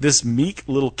this meek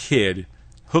little kid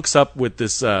hooks up with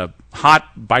this hot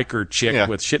biker chick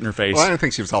with shit in her face. Well, I don't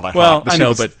think she was all that hot. But I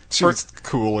know, but she was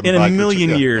cool. And in a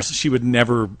million years, she would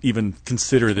never even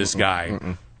consider this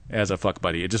guy as a fuck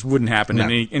buddy. It just wouldn't happen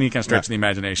in any kind of stretch of the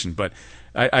imagination. But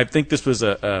I think this was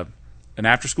an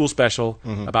after school special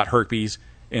about herpes,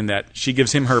 in that she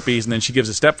gives him herpes, and then she gives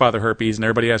his stepfather herpes, and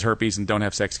everybody has herpes and don't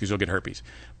have sex because you'll get herpes.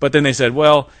 But then they said,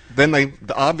 well... Then the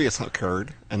obvious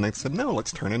occurred, and they said, no,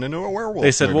 let's turn it into a werewolf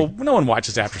They said, movie. well, no one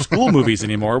watches after-school movies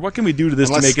anymore. What can we do to this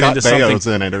Unless to make Scott it into Baio's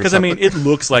something? Because, it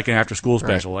looks like an after-school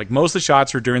special. Like, most of the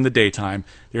shots are during the daytime.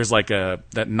 There's like that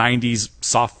 90s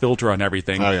soft filter on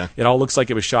everything. Oh, yeah. It all looks like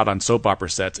it was shot on soap opera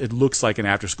sets. It looks like an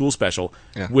after-school special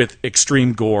with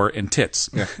extreme gore and tits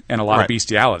and a lot of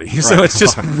bestiality. So it's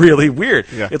just really weird.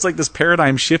 It's like this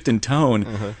paradigm shift in tone,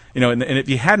 and if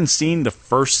you hadn't seen the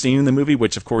first scene in the movie,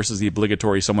 which of course is the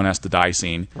obligatory someone has to die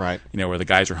scene, where the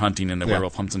guys are hunting and the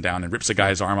werewolf hunts him down and rips the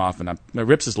guy's arm off and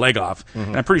rips his leg off,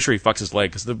 and I'm pretty sure he fucks his leg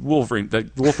because the wolf in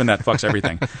that fucks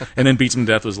everything, and then beats him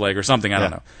to death with his leg or something. I don't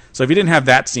know. So if you didn't have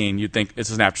that scene, you'd think it's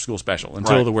an after school special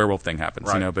until the werewolf thing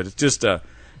happens, but it's just a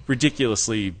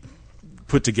ridiculously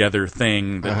put together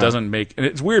thing that doesn't make, and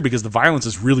it's weird because the violence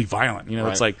is really violent.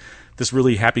 It's like this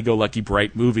really happy-go-lucky,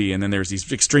 bright movie, and then there's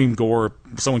these extreme gore,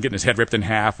 someone getting his head ripped in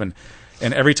half, and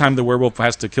every time the werewolf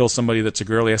has to kill somebody that's a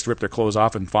girl, he has to rip their clothes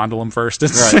off and fondle them first.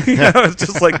 It's, it's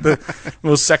just like the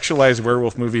most sexualized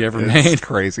werewolf movie ever made. It's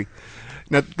crazy.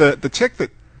 Now, the chick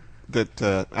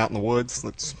that out in the woods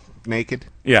that's naked,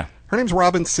 her name's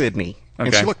Robin Sidney,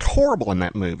 and she looked horrible in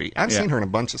that movie. I've seen her in a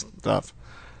bunch of stuff,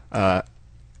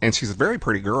 and she's a very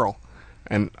pretty girl,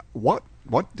 and what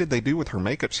did they do with her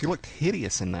makeup? She looked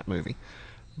hideous in that movie.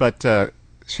 But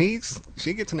she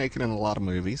gets naked in a lot of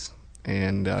movies.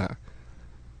 And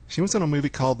she was in a movie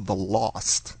called The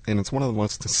Lost. And it's one of the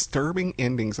most disturbing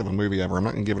endings of a movie ever. I'm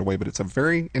not going to give it away, but it's a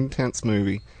very intense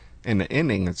movie. And the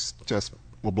ending is just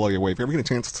will blow you away. If you ever get a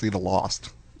chance to see The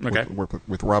Lost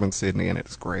with Robin Sidney in it,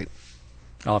 it's great.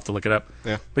 I'll have to look it up.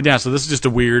 Yeah. But yeah, so this is just a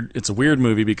weird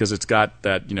movie because it's got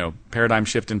that, paradigm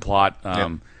shift in plot.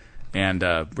 And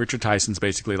Richard Tyson's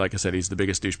basically, like I said, he's the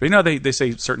biggest douche. But they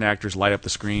say certain actors light up the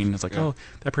screen. It's like, oh,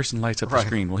 that person lights up the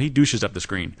screen. Well, he douches up the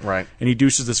screen. Right. And he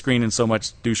douches the screen in so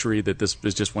much douchery that this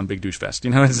is just one big douche fest.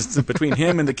 It's between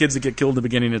him and the kids that get killed in the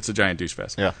beginning, it's a giant douche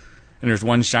fest. Yeah. And there's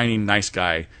one shining nice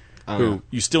guy who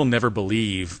you still never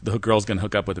believe the girl's going to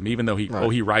hook up with him, even though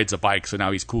he rides a bike, so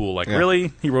now he's cool. Like,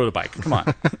 really? He rode a bike. Come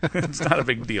on. It's not a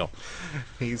big deal.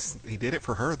 He did it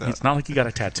for her, though. It's not like he got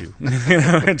a tattoo.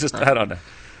 Just, I don't know.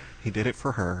 He did it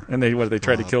for her. And they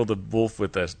tried to kill the wolf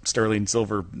with the sterling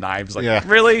silver knives. Like, Yeah.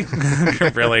 really?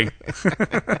 Really?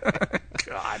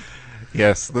 God.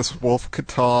 Yes, this wolf could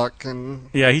talk, and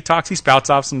Yeah, he talks. He spouts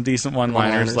off some decent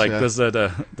one-liners, One-liners, like yeah. this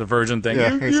the virgin thing.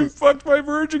 Yeah, You fucked my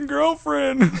virgin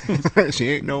girlfriend. she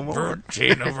ain't no more. She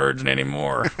ain't no virgin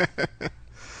anymore.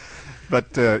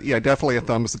 But yeah, definitely a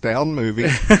thumbs down movie.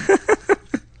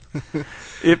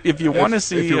 If you want to If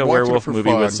see you're a watching werewolf it for movie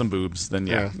fun, with some boobs, then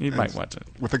you might watch it.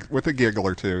 with a giggle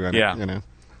or two. And, Yeah. you know.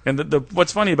 And the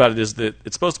what's funny about it is that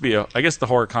it's supposed to be I guess the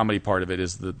horror comedy part of it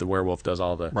is that the werewolf does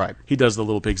all the Right. He does the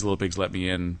little pigs let me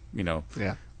in,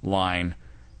 Yeah. line,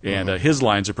 and his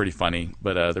lines are pretty funny,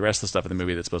 but the rest of the stuff in the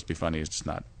movie that's supposed to be funny is just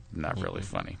not really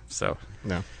funny. So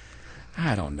No.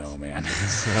 I don't know, man.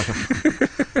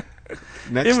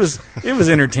 Next, It was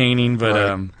entertaining, but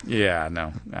Right. I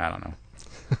don't know.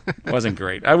 It wasn't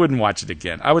great. I wouldn't watch it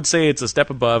again. I would say it's a step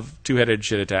above Two-Headed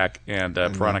Shit Attack and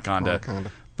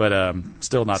Piranaconda. But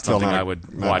still not something I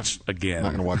would watch again. Not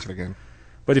going to watch it again.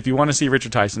 But if you want to see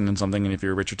Richard Tyson in something, and if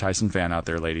you're a Richard Tyson fan out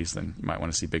there, ladies, then you might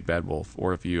want to see Big Bad Wolf.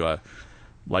 Or if you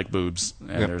like boobs,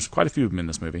 and Yep. there's quite a few of them in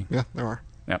this movie. Yeah, there are.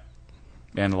 Yep.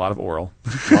 And a lot of oral.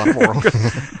 A lot of oral.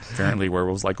 Apparently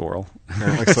werewolves like oral.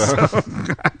 Apparently so.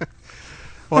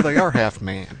 Well, they are half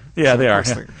man. Yeah, So they of are.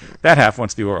 course they- That half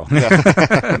wants the oral.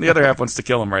 The other half wants to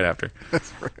kill him right after.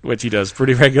 Which he does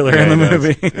pretty regular in the he does.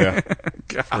 movie. Yeah.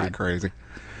 God. Pretty crazy.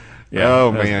 Yeah,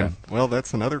 Oh, that was man. bad. Well,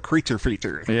 that's another creature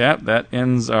feature. Yeah, that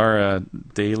ends our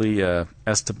daily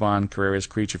Esteban Carreras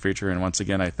creature feature. And once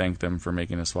again, I thank them for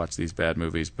making us watch these bad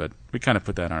movies. But we kind of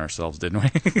put that on ourselves, didn't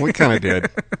we? We kind of did.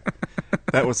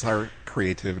 That was our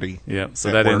creativity. Yeah, so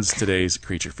at that work. ends today's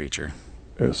creature feature.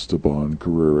 Esteban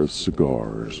Carreras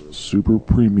Cigars. Super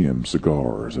premium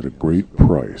cigars at a great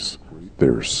price.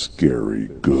 They're scary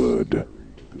good.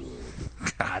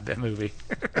 God, that movie.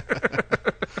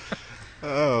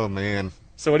 Oh, man.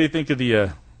 So what do you think of the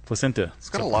placenta? It's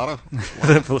got a lot of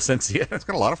The placencia. It's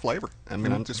got a lot of flavor. I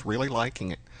mean, I'm just really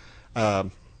liking it.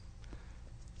 The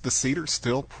cedar's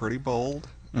still pretty bold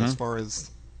as far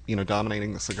as,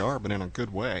 dominating the cigar, but in a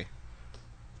good way.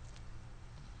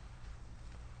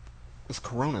 This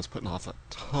Corona's putting off a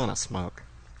ton of smoke.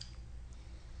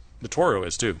 The Toro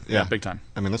is too. Yeah, big time.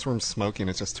 I mean, this room's smoking.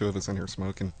 It's just two of us in here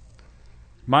smoking.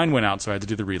 Mine went out, so I had to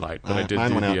do the relight. But I did Mine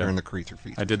do went out the, during the creature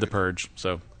feature. I did the purge,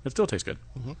 so it still tastes good.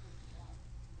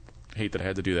 Hate that I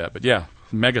had to do that, but yeah,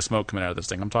 mega smoke coming out of this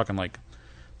thing. I'm talking like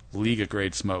Liga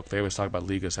grade smoke. They always talk about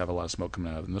Ligas have a lot of smoke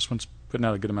coming out of them. This one's putting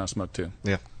out a good amount of smoke too.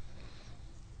 Yeah.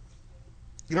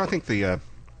 I think the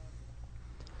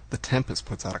Tempest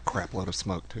puts out a crap load of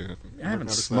smoke too. I haven't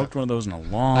smoked one of those in a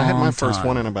long I had my time. first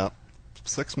one in about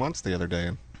 6 months the other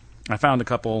day. I found a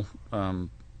couple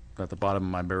at the bottom of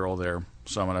my barrel there,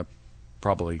 so I'm going to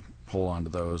probably hold on to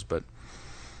those. But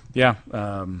yeah,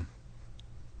 I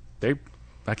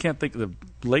can't think the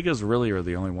Ligas really are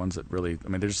the only ones that really. I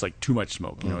mean, they're just like too much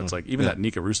smoke. It's like even that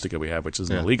Nica Rustica we have, which is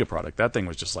a Liga product. That thing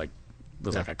was just like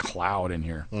like a cloud in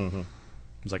here.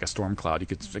 It was like a storm cloud. You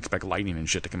could expect lightning and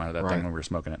shit to come out of that thing when we were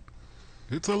smoking it.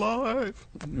 It's alive.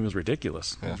 It was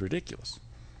ridiculous. It was ridiculous.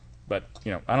 But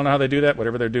I don't know how they do that.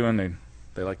 Whatever they're doing,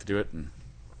 they like to do it, and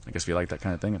I guess if you like that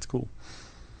kind of thing, it's cool.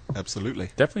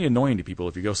 Absolutely. Definitely annoying to people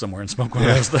if you go somewhere and smoke one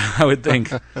of those. I would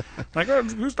think, like, oh,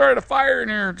 who started a fire in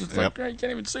here? Just like, you can't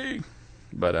even see.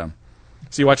 But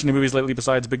so you watching any movies lately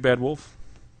besides Big Bad Wolf?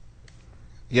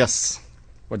 Yes.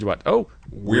 What'd you watch? Oh,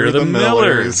 We're the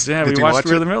Millers. Yeah, Did we you watched watch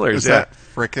We're it? the Millers. Is Yeah, that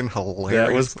freaking hilarious?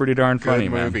 that was pretty darn funny,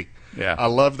 Good man. movie. Yeah, I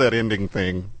love that ending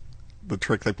thing. The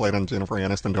trick they played on Jennifer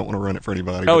Aniston. Don't want to ruin it for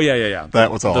anybody. Oh yeah.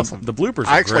 That was awesome. The bloopers.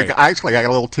 I Are actually great. got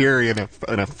a little teary in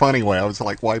a funny way. I was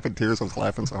like wiping tears. I was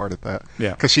laughing so hard at that.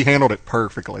 Yeah. Because she handled it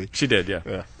perfectly. She did. Yeah.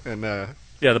 Yeah. And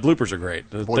Yeah, the bloopers are great.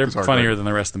 They're bloopers are funnier great. than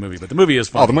the rest of the movie, but the movie is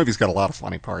funny. the movie's got a lot of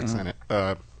funny parts in it.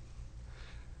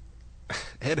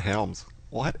 Ed Helms,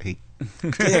 what a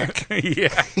dick!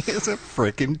 Yeah, He is a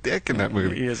freaking dick in that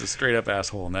movie. he is a straight up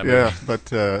asshole in that movie. Yeah,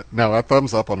 but no, a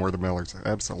thumbs up on We're the Millers.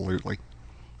 Absolutely.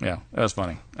 Yeah, that was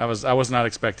funny. I was not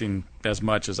expecting as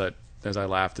much as I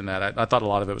laughed in that. I thought a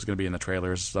lot of it was going to be in the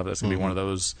trailers. Stuff that's going to be one of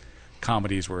those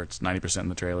comedies where it's 90% in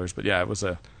the trailers. But yeah, it was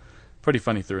a pretty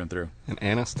funny through and through. And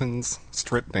Aniston's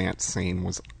strip dance scene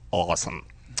was awesome.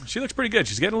 She looks pretty good.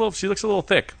 She looks a little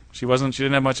thick. She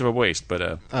didn't have much of a waist,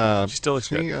 but she still looks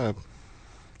good.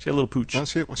 She had a little pooch.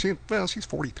 No, she's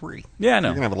 43. Yeah, I know.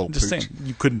 You're gonna have a little Just pooch. saying,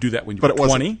 you couldn't do that when you But were it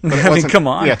 20. wasn't. But it I mean, wasn't- come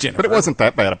on, yeah, Jennifer. but it wasn't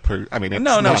that bad a pooch. I mean, it's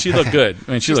No, not she bad. looked good.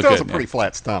 I mean, she looked still good. has a pretty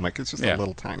flat stomach. It's just Yeah. a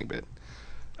little tiny bit.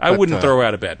 I but, wouldn't throw her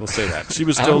out of bed. We'll say that. She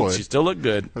was still. She still looked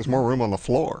good. There's more room on the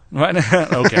floor. What?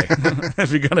 Okay. If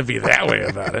you're gonna be that way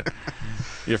about it,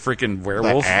 you freaking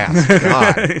werewolf. That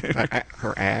ass. God.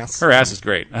 Her ass. Her ass is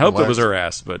great. I hope it was her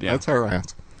ass, but yeah. That's her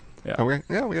ass. Yeah.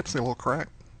 And we had to see a little crack.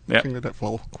 Yep. She did that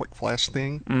little quick flash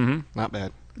thing. Mm-hmm. Not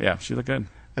bad. Yeah, she looked good.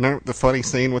 And then the funny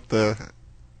scene with the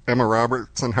Emma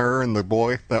Roberts and her and the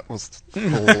boy, that was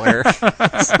hilarious.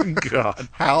 God.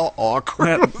 How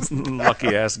awkward. That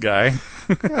lucky ass guy.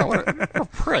 Yeah, what a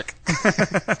prick.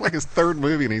 It's like his third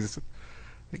movie and he's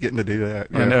getting to do that.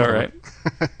 I know, right?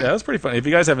 Yeah, that's pretty funny. If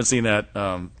you guys haven't seen that,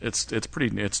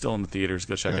 it's still in the theaters.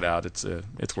 Go check it out. It's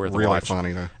worth a Really watch.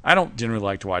 funny, though. I don't generally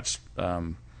like to watch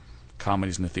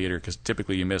comedies in the theater because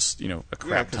typically you miss a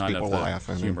crap 'cause ton of people the laugh,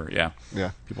 I mean. humor. Yeah,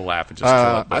 Yeah. people laugh and just chill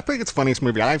out. I But think it's the funniest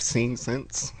movie I've seen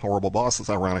since Horrible Bosses,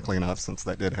 ironically enough, since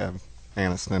that did have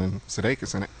Aniston and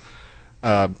Sudeikis in it.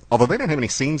 Although they didn't have any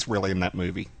scenes really in that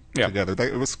movie Yeah. together.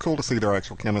 It was cool to see their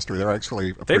actual chemistry. They're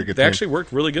actually a they pretty good they team. actually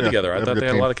worked really good Yeah, together. I they have thought a they good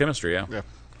had a team. lot of chemistry. Yeah. Yeah.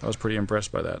 I was pretty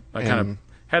impressed by that. I kind of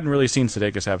hadn't really seen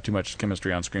Sudeikis have too much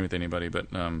chemistry on screen with anybody, but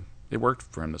it worked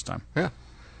for him this time. Yeah.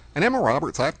 And Emma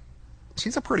Roberts,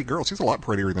 she's a pretty girl. She's a lot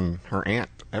prettier than her aunt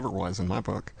ever was in my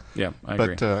book. Yeah, I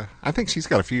agree. But I think she's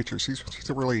got a future. She's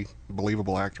a really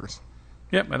believable actress.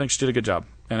 Yep, I think she did a good job.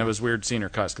 And it was weird seeing her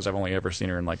cuss because I've only ever seen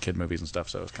her in like kid movies and stuff,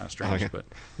 so it was kind of strange. yeah. But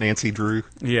Nancy Drew.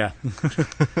 yeah,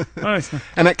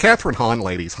 And that Catherine Hahn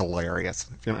lady's hilarious.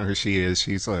 If you don't know who she is,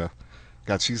 she's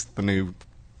she's the new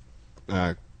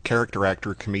character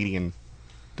actor, comedian,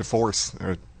 DeForce,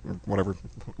 or whatever,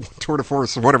 Tour de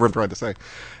Force, or whatever I'm trying to say.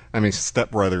 I mean,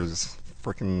 Step Brothers,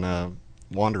 freaking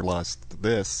Wanderlust,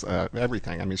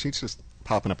 everything. I mean, she's just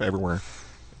popping up everywhere.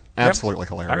 Absolutely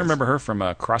hilarious. I remember her from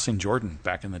Crossing Jordan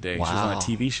back in the day. She was on a Wow.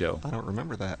 TV show. I don't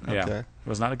remember that. Okay. Yeah, it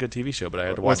was not a good TV show, but I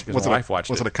had to watch it because my wife watched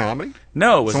it. Was it a comedy?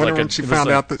 No, it was So like whenever she found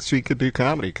out that she could do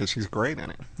comedy because she's great in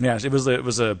it. Yeah, it was a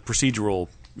procedural,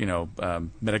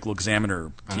 medical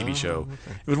examiner TV show.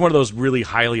 Okay. It was one of those really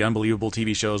highly unbelievable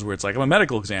TV shows where it's like I'm a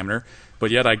medical examiner,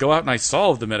 but yet I go out and I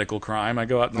solve the medical crime. I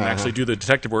go out and actually do the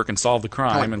detective work and solve the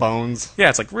crime. Like Bones. Yeah,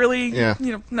 it's like really, Yeah.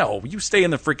 No, you stay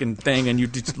in the freaking thing and you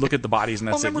just look at the bodies and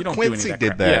that's it. You don't Quincy do any of that. did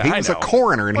crap. that. Yeah, He was I a know.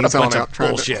 coroner and What he's a on bunch out of trying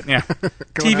bullshit. to Yeah,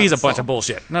 going TV's a out bunch solve. of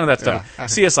bullshit. None of that stuff. Yeah.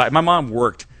 CSI. My mom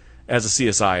worked as a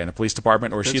CSI in a police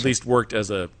department, or she at least worked as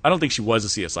a. I don't think she was a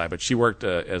CSI, but she worked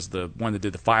as the one that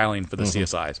did the filing for the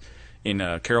CSIs in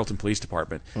Carrollton Police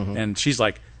Department. And she's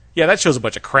like, "Yeah, that shows a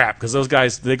bunch of crap because those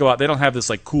guys they go out. They don't have this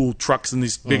like cool trucks and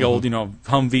these big old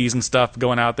Humvees and stuff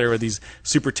going out there with these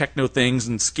super techno things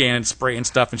and scan and spray and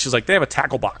stuff." And she's like, "They have a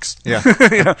tackle box. Yeah.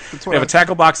 They have a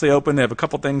tackle box. They open. They have a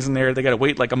couple things in there. They got to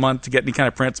wait like a month to get any kind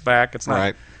of prints back. It's not.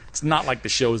 Right. It's not like the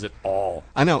shows at all."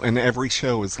 I know, and every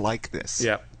show is like this.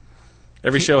 Yeah.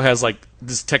 Every show has like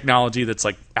this technology that's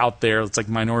like out there. It's like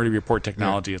Minority Report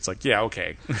technology. It's like, yeah,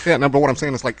 okay. Yeah, no, but what I'm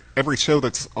saying is like every show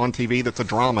that's on TV that's a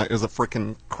drama is a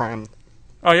freaking crime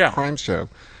show.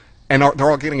 And they're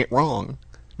all getting it wrong,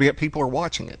 but yet people are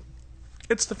watching it.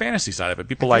 It's the fantasy side of it.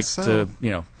 People like to,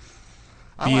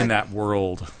 be in that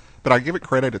world. But I give it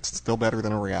credit, it's still better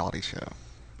than a reality show.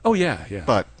 Oh yeah, yeah.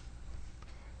 But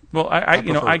well, I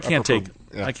can't prefer- take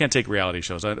yeah. I can't take reality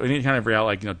shows. Any kind of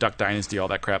reality, like Duck Dynasty, all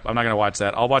that crap. I'm not going to watch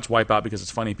that. I'll watch Wipeout because it's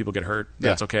funny. People get hurt. Yeah.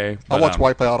 That's okay. I'll But,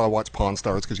 watch Wipeout, I'll watch Pawn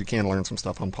Stars because you can learn some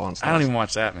stuff on Pawn Stars. I don't even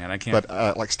watch that, man. I can't.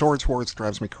 But like Storage Wars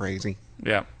drives me crazy.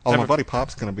 Yeah. Oh, my buddy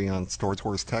Pop's going to be on Storage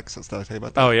Wars Texas. Did I tell you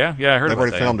about that? Oh yeah, yeah. I heard They've about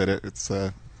already that. filmed it. It's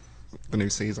the new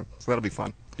season, so that'll be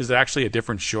fun. Is it actually a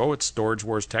different show? It's Storage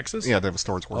Wars Texas. Yeah, they have a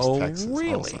Storage Wars Oh Texas.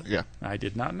 really? Also. Yeah. I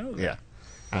did not know that. Yeah.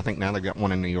 I think now they've got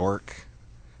one in New York.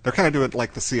 They're kind of doing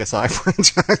like the CSI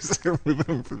franchise. They're moving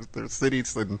them from their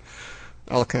cities and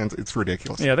all kinds. It's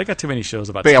ridiculous. Yeah, they got too many shows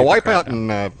about. But yeah, stupid crap Wipeout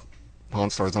now. and Pawn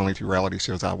Stars are the only two reality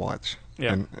shows I watch.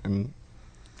 Yeah. And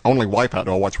only Wipeout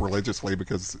do I watch religiously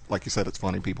because, like you said, it's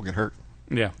funny. People get hurt.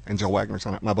 Yeah. And Joe Wagner's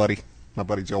on it. My buddy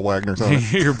Joe Wagner's on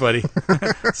it. Your buddy.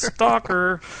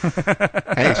 Stalker.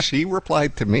 Hey, she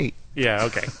replied to me. Yeah,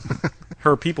 okay.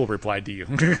 Her people replied to you.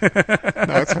 No,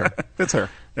 it's her. It's her.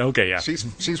 Okay, yeah.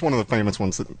 She's one of the famous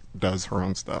ones that does her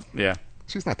own stuff. Yeah.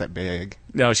 She's not that big.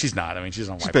 No, she's not. I mean, she's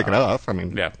on Wipeout. She's big enough. I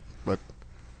mean, Yeah.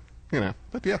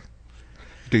 But yeah.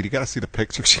 Dude, you got to see the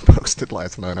picture she posted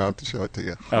last night. I'll have to show it to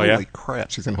you. Oh, yeah? Holy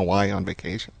crap. She's in Hawaii on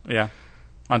vacation. Yeah.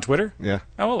 On Twitter? Yeah.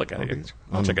 Oh, we'll look at On it. the beach.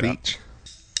 I'll On check the it beach.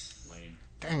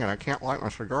 Dang it, I can't light my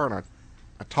cigar and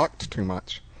I talked too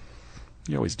much. out.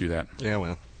 You always do that. Yeah,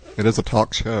 well. It is a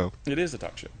talk show. It is a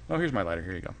talk show. Oh, here's my lighter.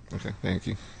 Here you go. Okay, thank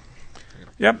you.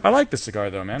 Yep, I like this cigar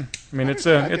though, man. I mean,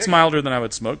 it's milder than I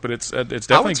would smoke, but it's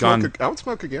definitely gone. I would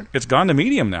smoke again. It's gone to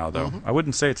medium now, though. I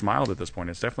wouldn't say it's mild at this point.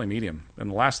 It's definitely medium. In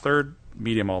the last third,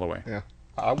 medium all the way. Yeah,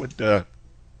 I would.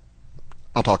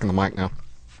 I'll talk in the mic now.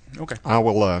 Okay. I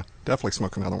will definitely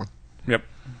smoke another one. Yep.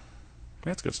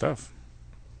 That's good stuff.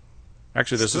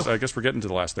 Actually, this is. I guess we're getting to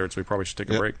the last third, so we probably should take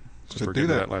a break. Should we're do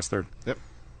getting to that. Last third. Yep.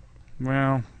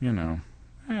 Well, I don't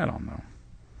know.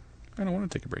 I don't want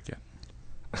to take a break yet.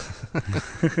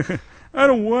 I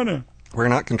don't want to. We're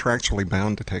not contractually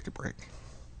bound to take a break.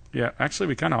 Yeah, actually,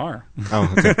 we kind of are.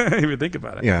 Oh, okay. If you think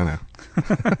about it. Yeah, I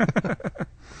know.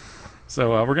 So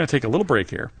we're going to take a little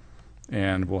break here,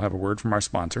 and we'll have a word from our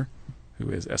sponsor, who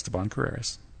is Esteban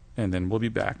Carreras, and then we'll be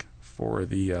back for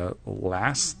the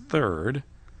last third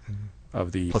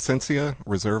of the Plasencia,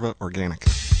 Reserva,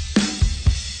 Organica.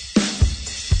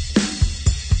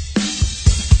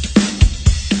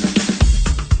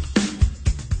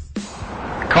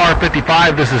 Car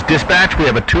 55, this is dispatch. We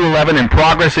have a 211 in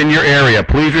progress in your area.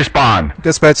 Please respond.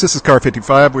 Dispatch, this is Car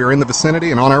 55. We are in the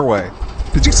vicinity and on our way.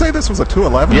 Did you say this was a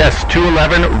 211? Yes,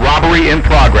 211, robbery in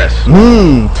progress.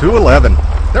 211.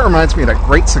 That reminds me of that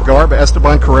great cigar by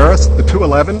Esteban Carreras, the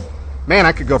 211. Man,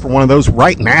 I could go for one of those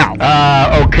right now.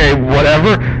 Okay,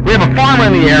 whatever. We have a farmer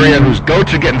in the area whose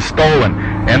goats are getting stolen.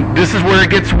 And this is where it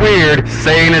gets weird,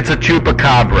 saying it's a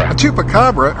chupacabra. A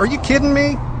chupacabra? Are you kidding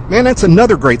me? Man, that's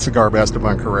another great cigar by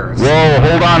Esteban Carreras. Whoa,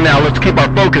 hold on now. Let's keep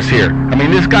our focus here. I mean,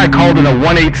 this guy called in a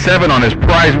 187 on his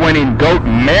prize-winning goat,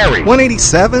 Mary.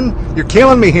 187? You're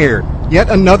killing me here. Yet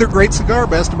another great cigar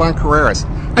by Esteban Carreras.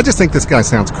 I just think this guy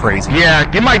sounds crazy. Yeah,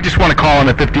 you might just want to call in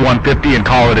a 5150 and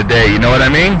call it a day. You know what I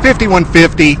mean?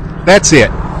 5150. That's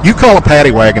it. You call a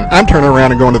paddy wagon. I'm turning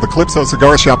around and going to the Calypso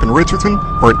Cigar Shop in Richardson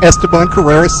for an Esteban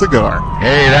Carreras cigar.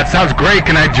 Hey, that sounds great.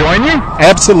 Can I join you?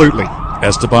 Absolutely.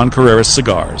 Esteban Carreras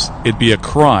cigars. It'd be a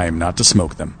crime not to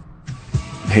smoke them.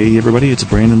 Hey everybody, it's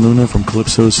Brandon Luna from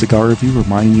Calypso Cigar Review,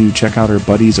 reminding you to check out our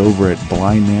buddies over at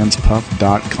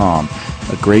blindmanspuff.com.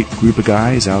 A great group of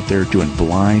guys out there doing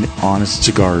blind, honest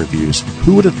cigar reviews.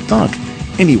 Who would have thunk?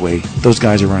 Anyway, those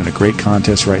guys are running a great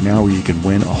contest right now where you can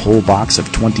win a whole box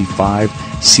of 25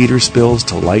 cedar spills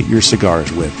to light your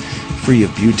cigars with. Free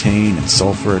of butane and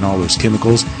sulfur and all those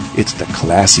chemicals. It's the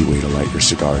classy way to light your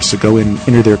cigars. So go and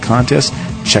enter their contest,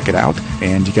 check it out,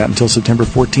 and you got until September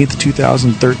 14th,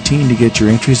 2013 to get your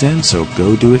entries in, so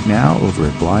go do it now over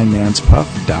at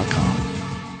blindmanspuff.com.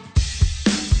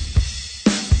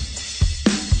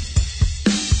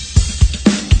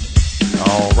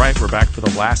 All right, we're back for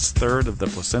the last third of the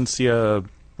Plasencia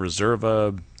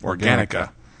Reserva Organica.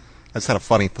 I just had a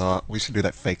funny thought. We should do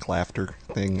that fake laughter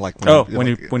thing, like when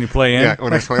you play in. Yeah,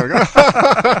 when I play.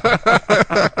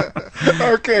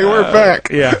 Okay, we're back.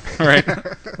 Yeah, right.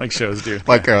 Like shows do.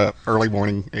 Like early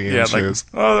morning AM shows.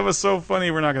 Like, oh, that was so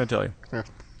funny. We're not going to tell you.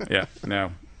 Yeah,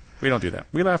 no, we don't do that.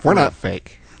 We laugh. We're not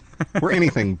fake. We're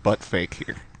anything but fake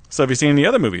here. So, have you seen any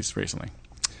other movies recently?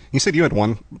 You said you had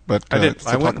one, but I did.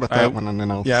 So talk about that one, and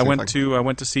then I'll. Yeah, I went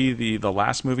to see the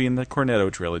last movie in the Cornetto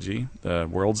trilogy, The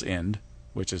World's End,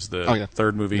 which is the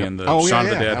third movie in the Shaun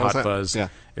of the Dead, Hot Fuzz. Yeah.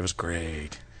 It was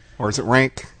great. Or is it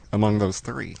ranked among those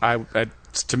three?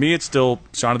 To me, it's still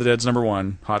Shaun of the Dead's number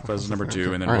 1, Hot Fuzz is number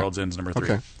 2, and then World's End's number 3.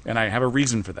 Okay. And I have a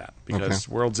reason for that, because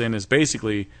World's End is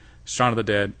basically Shaun of the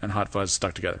Dead and Hot Fuzz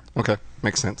stuck together. Okay,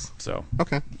 makes sense. So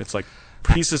it's like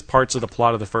parts of the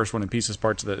plot of the first one and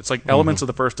parts of the... It's like elements of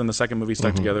the first and the second movie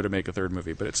stuck together to make a third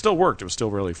movie. But it still worked. It was still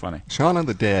really funny. Shaun of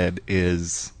the Dead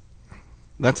is...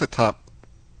 That's a top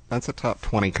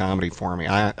 20 comedy for me.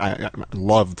 I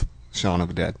loved Shaun of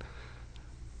the Dead.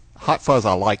 Hot Fuzz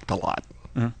I liked a lot.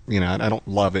 You know, I don't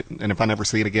love it, and if I never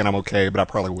see it again, I'm okay, but I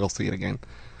probably will see it again.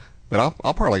 But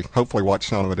I'll probably, hopefully, watch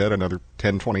Shaun of the Dead another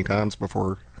 10, 20 times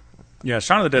before... Yeah,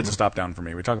 Shaun of the Dead's a stop-down for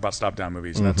me. We talk about stop-down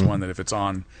movies, and that's one that if it's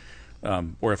on,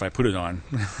 or if I put it on,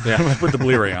 if I put the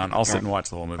Blu-ray on, I'll sit and watch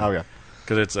the whole movie. Oh, yeah.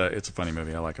 Because it's a funny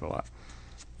movie. I like it a lot.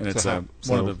 And it's one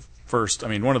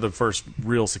of the first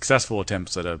real successful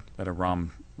attempts at a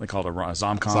rom... They call it a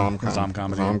zom-com.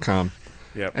 Zom-comedy. Zom-com.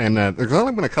 Yep. And there's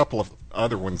only been a couple of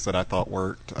other ones that I thought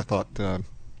worked. I thought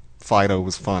Fido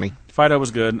was funny. Fido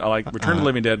was good. I like Return of the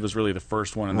Living Dead was really the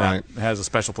first one, and that has a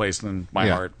special place in my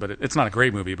heart. But it's not a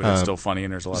great movie, but it's still funny,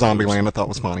 and there's a lot of Zombieland I thought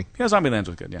was funny. Yeah, Zombieland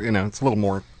was good, yeah. You know, it's a little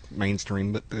more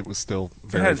mainstream, but it was still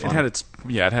very funny. It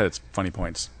had its funny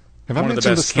points. Have one I of the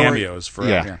mentioned best story? cameos for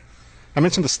I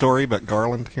mentioned the story about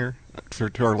Garland here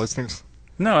to our listeners.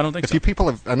 No, I don't think so. If you people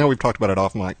have, I know we've talked about it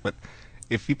off mic, but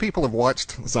if you people have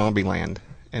watched Zombieland,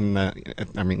 and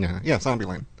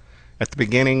Zombieland, At the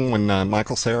beginning, when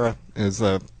Michael Cera is...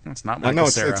 That's not Michael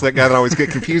Cera. It's that guy that I always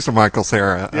get confused with Michael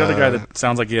Cera. The other guy that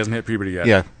sounds like he hasn't hit puberty yet.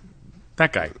 Yeah.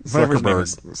 That guy. Whatever his name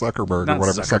is. Zuckerberg Not or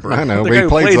whatever. Zuckerberg. I know, The but guy he who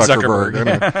played played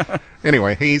Zuckerberg.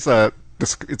 Anyway, he's...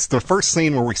 it's the first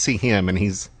scene where we see him, and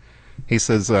he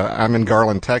says, I'm in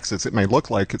Garland, Texas. It may look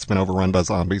like it's been overrun by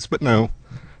zombies, but no,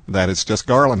 that is just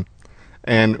Garland.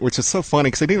 And which is so funny,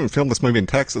 because they didn't even film this movie in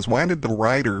Texas. Why did the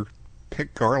writer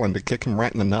pick Garland to kick him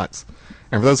right in the nuts?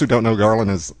 And for those who don't know, Garland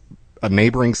is a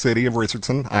neighboring city of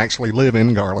Richardson. I actually live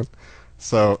in Garland,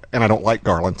 and I don't like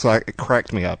Garland, so it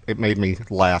cracked me up. It made me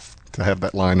laugh to have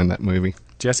that line in that movie.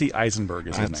 Jesse Eisenberg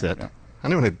is his name. That's it. Yeah. I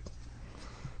knew it had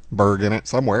Berg in it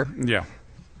somewhere. Yeah.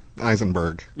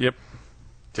 Eisenberg. Yep.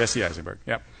 Jesse Eisenberg.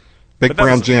 Yep. Big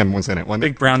Brown Jim was in it, wasn't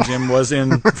Big Brown Jim was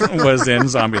in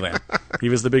Zombieland. He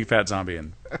was the big fat zombie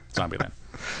in Zombieland.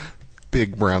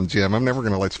 Big Brown Jim. I'm never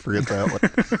going to let you forget that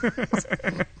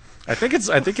one. I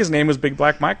think his name was Big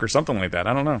Black Mike or something like that.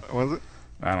 I don't know. Was it?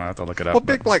 I don't know. I have to look it up. Well,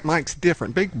 Big Black Mike's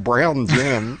different. Big Brown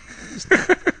Jim.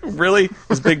 Really?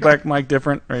 Is Big Black Mike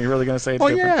different? Are you really going to say it's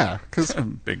different? Yeah, because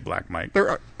Big Black Mike.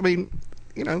 I mean,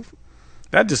 you know.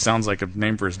 That just sounds like a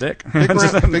name for his dick. Big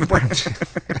Brown Jim.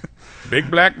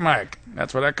 Big Black Mike.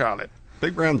 That's what I call it.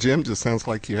 Big Brown Jim just sounds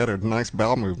like you had a nice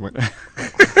bowel movement.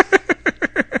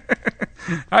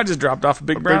 I just dropped off a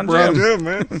Big Brown Jim,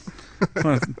 man.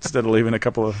 Instead of leaving a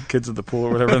couple of kids at the pool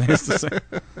or whatever they used to say.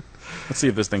 Let's see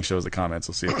if this thing shows the comments.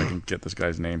 Let's see if I can get this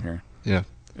guy's name here. Yeah.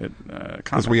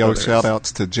 Because we owe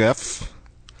shout-outs to Jeff.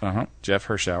 Jeff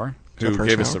Hirschauer, who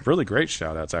gave us some really great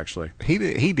shout-outs, actually. He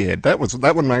did. That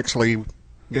one actually,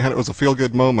 it was a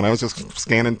feel-good moment. I was just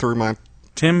scanning through my...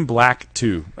 Tim Black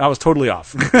 2. I was totally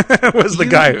off. Was the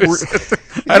guy who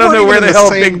I don't know where the hell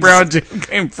Big Brown Jim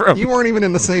came from. You weren't even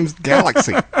in the same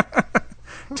galaxy.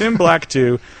 Tim Black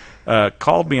 2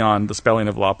 called me on the spelling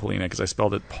of La Paulina because I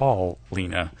spelled it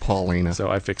Paulina. So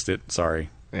I fixed it. Sorry.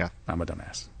 Yeah. I'm a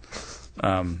dumbass.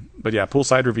 But yeah,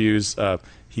 Poolside Reviews.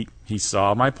 He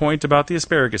saw my point about the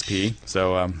asparagus pea,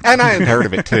 so and I had heard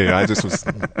of it too. I just was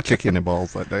kicking the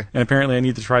balls that day. And apparently, I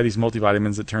need to try these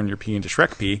multivitamins that turn your pee into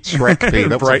Shrek pee. Shrek pee.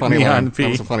 That was a funny line. Pee. That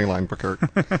was a funny line for Kirk.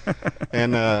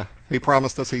 And he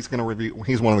promised us he's going to review.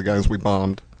 He's one of the guys we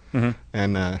bombed,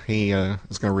 and he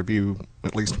is going to review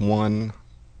at least one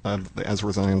of the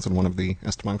Ezra Zions and one of the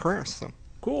Esteban Carreras. So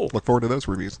cool. Look forward to those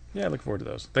reviews. Yeah, look forward to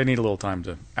those. They need a little time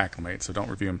to acclimate, so don't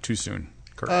review them too soon.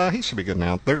 He should be good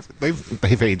now.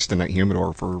 They've aged in that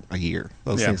humidor for a year.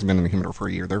 Those things have been in the humidor for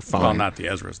a year. They're fine. Well, not the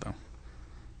Ezras though.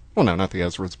 Well, no, not the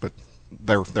Ezras, but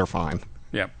they're fine.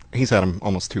 Yeah. He's had them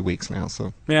almost 2 weeks now,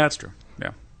 so. Yeah, that's true.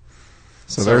 Yeah.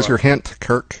 So there's your hint,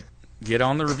 Kirk. Get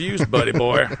on the reviews, buddy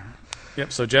boy.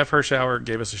 Yep. So Jeff Hirschauer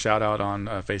gave us a shout out on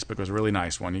Facebook. It was a really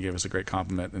nice one. He gave us a great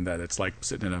compliment in that it's like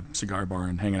sitting in a cigar bar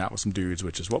and hanging out with some dudes,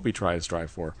 which is what we try to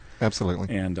strive for.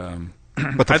 Absolutely. And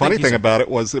but the funny thing about it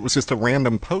was just a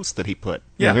random post that he put.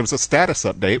 Yeah. And it was a status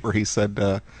update where he said,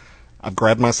 I've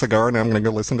grabbed my cigar and I'm going to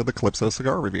go listen to the Calypso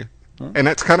Cigar review. Huh? And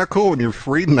that's kind of cool when you're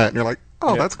reading that and you're like,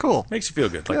 oh, that's cool. Makes you feel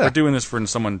good. Like we're doing this for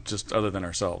someone just other than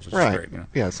ourselves, which is great. You know?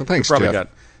 Yeah, so thanks, Jeff.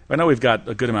 I know we've got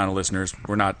a good amount of listeners.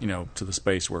 We're not, to the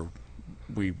space where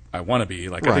I want to be.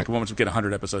 Like I think once we get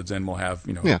 100 episodes in, we'll have,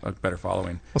 a better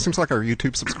following. Well, it seems like our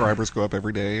YouTube subscribers go up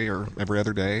every day or every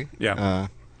other day. Yeah.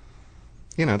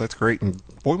 That's great. And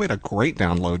boy, we had a great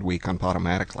download week on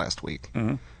Podomatic last week.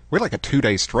 Mm-hmm. We had like a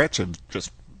 2-day stretch of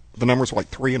just the numbers were like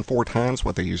 3 and 4 times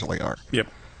what they usually are. Yep.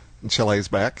 And Chile's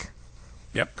back.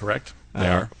 Yep, correct. They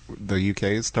are. The UK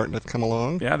is starting to come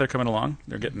along. Yeah, they're coming along.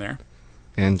 They're getting there.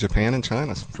 And Japan and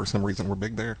China, for some reason, were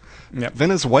big there. Yep.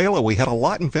 Venezuela, we had a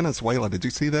lot in Venezuela. Did you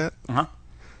see that? Uh-huh.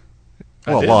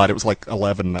 Well, a lot. It was like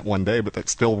 11 that one day, but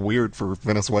that's still weird for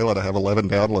Venezuela to have 11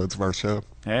 downloads of our show.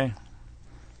 Hey.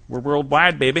 We're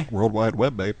worldwide, baby. World Wide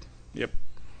Web, babe. Yep.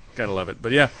 Gotta love it.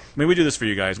 But yeah, I mean, we do this for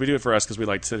you guys. We do it for us because we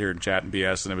like to sit here and chat and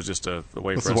BS, and it was just a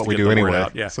way for us to get the word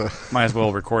out. Yeah. So. Might as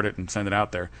well record it and send it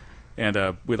out there.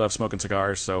 And we love smoking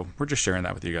cigars, so we're just sharing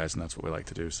that with you guys, and that's what we like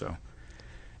to do. So,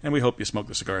 and we hope you smoke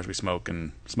the cigars we smoke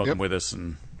and smoke them with us.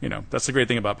 And, that's the great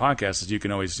thing about podcasts is you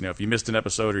can always, if you missed an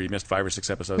episode or you missed 5 or 6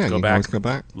 episodes, go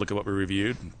back, look at what we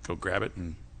reviewed, go grab it,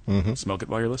 and smoke it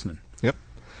while you're listening. Yep.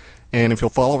 And if you'll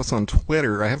follow us on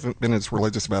Twitter, I haven't been as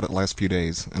religious about it the last few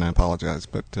days, and I apologize,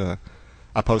 but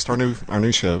I post our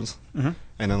new shows, and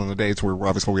then on the days where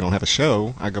obviously we don't have a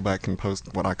show, I go back and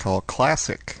post what I call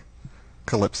classic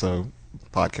Calypso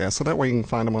podcasts, so that way you can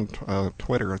find them on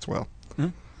Twitter as well. Mm-hmm.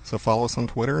 So follow us on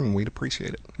Twitter, and we'd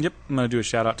appreciate it. Yep, I'm going to do a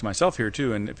shout out to myself here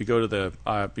too, and if you go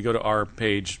to our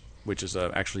page, which is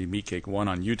actually Meat Cake 1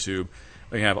 on YouTube.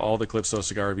 I have all the Calypso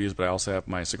cigar reviews, but I also have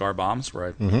my cigar bombs where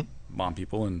I Bomb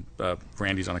People, and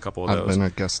Randy's on a couple of I've those. been a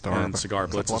guest star. And Cigar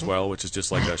Blitz as well, which is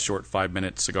just like a short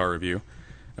 5-minute cigar review,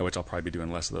 which I'll probably be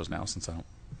doing less of those now since I don't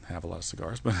have a lot of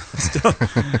cigars, but still,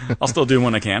 I'll still do them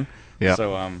when I can. Yeah.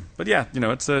 So, but yeah,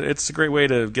 it's a great way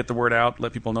to get the word out,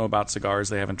 let people know about cigars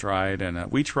they haven't tried,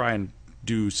 and we try and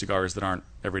do cigars that aren't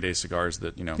everyday cigars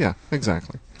that Yeah,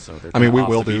 exactly. So I mean, we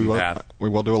will do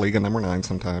a Liga number 9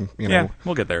 sometime. Yeah,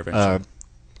 we'll get there eventually.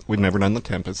 We've never done the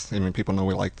Tempest. I mean, people know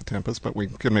we like the Tempest, but we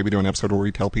could maybe do an episode where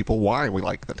we tell people why we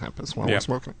like the Tempest while we're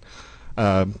smoking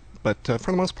it. But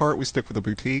for the most part, we stick with the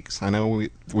boutiques. I know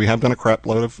we have done a crap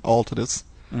load of Altadis,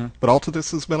 but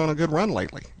Altadis has been on a good run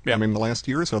lately. Yeah. I mean, the last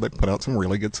year or so, they've put out some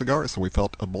really good cigars, so we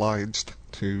felt obliged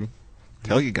to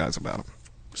tell you guys about them.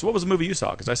 So what was the movie you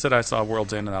saw? Because I said I saw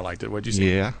World's End and I liked it. What did you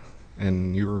see? Yeah,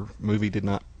 and your movie did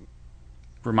not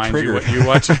remind you trigger what you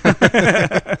watched?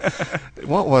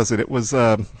 What was it? It was,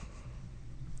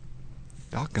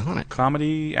 doggone it.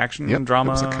 Comedy, action, Yep,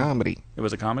 drama? it was a comedy. It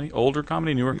was a comedy? Older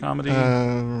comedy? Newer comedy?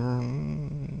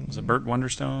 Was it Burt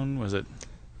Wonderstone? Was it?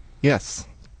 Yes.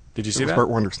 Did you see It was that? Burt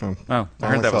Wonderstone. Oh, I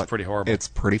heard that was pretty horrible. It's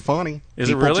pretty funny. Is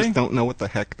it People really? just don't know what the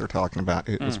heck they're talking about.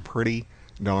 It was pretty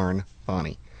darn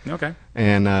funny. Okay.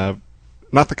 And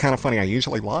not the kind of funny I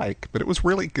usually like, but it was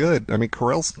really good. I mean,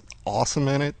 Carell's awesome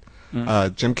in it.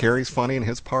 Jim Carrey's funny in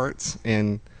his parts.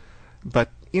 But,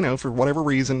 for whatever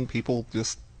reason, people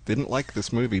just didn't like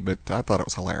this movie, but I thought it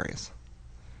was hilarious.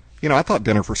 I thought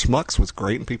Dinner for Schmucks was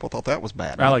great, and people thought that was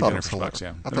bad. I like thought Dinner it was for Schmucks,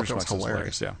 yeah. I thought that was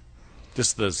hilarious. Yeah.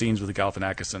 Just the scenes with the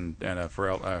Galifianakis and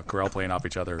Carell playing off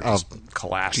each other, just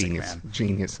classic, man.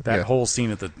 Genius. That whole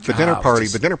scene at the dinner party,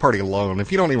 the dinner party alone. If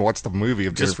you don't even watch the movie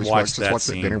of Dinner Just for watch Schmucks, that just watch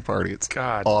scene. the dinner party. It's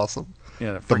God. awesome.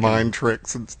 Yeah, The mind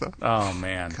tricks and stuff. Oh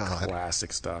man, God.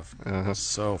 classic stuff. Uh-huh.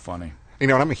 So funny.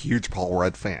 And I'm a huge Paul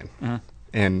Rudd fan,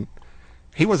 and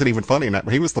he wasn't even funny in that.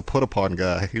 He was the put upon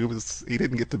guy. He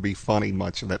didn't get to be funny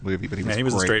much in that movie, but he was. He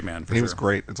was great. a straight man. He was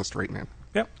great as a straight man.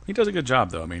 Yep, he does a good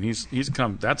job though. I mean,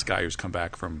 that's a guy who's come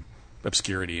back from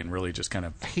obscurity and really just kind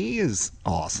of He is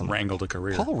awesome. wrangled a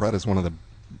career. Paul Rudd is one of the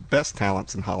best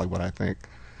talents in Hollywood, I think.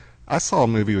 I saw a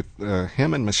movie with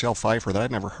him and Michelle Pfeiffer that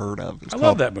I'd never heard of. I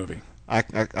love that movie.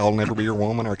 I'll Never Be Your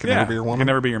Woman, or I Can Never Be Your I Woman. Can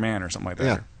Never Be Your Man, or something like that.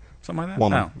 Yeah. Or something like that.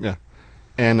 Woman, No. yeah.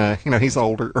 And she's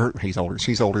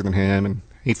older than him, and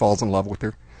he falls in love with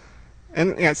her.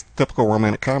 And yeah, it's typical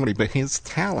romantic comedy, but his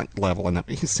talent level in that,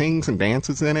 he sings and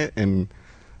dances in it, and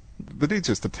the dude's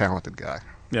just a talented guy.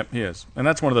 Yep, he is. And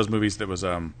that's one of those movies that was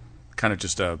kind of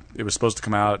just it was supposed to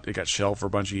come out. It got shelved for a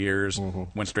bunch of years,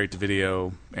 went straight to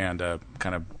video, and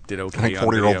kind of did okay. I think on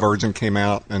 40-Year-Old video. Virgin came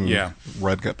out, and Yeah.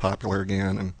 Rudd got popular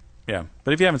again. And Yeah,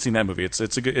 but if you haven't seen that movie, it's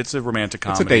a romantic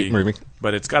comedy. It's a date movie.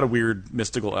 But it's got a weird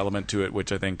mystical element to it,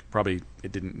 which I think probably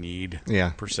it didn't need Yeah.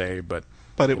 per se, but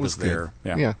it was there.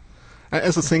 good. Yeah.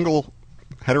 As a single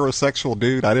heterosexual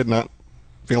dude, I did not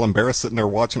feel embarrassed sitting there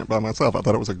watching it by myself. I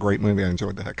thought it was a great movie. I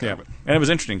enjoyed the heck out Yeah, of it. and it was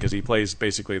interesting because he plays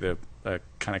basically the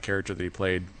kind of character that he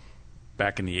played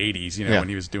back in the '80s. Yeah. When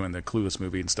he was doing the Clueless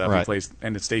movie and stuff. Right. He plays,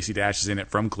 and it's Stacey Dash is in it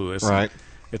from Clueless. Right.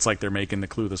 It's like they're making the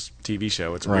Clueless TV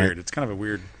show. It's Right. weird. It's kind of a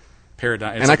weird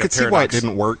paradigm. It's And like I could a see why it paradox.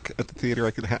 didn't work at the theater. I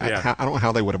don't know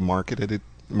how they would have marketed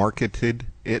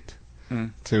it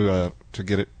to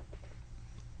get it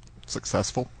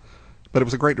successful. But it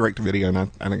was a great direct-to-video, and I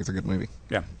think it's a good movie.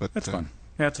 Yeah, But, that's fun.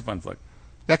 Yeah, it's a fun flick.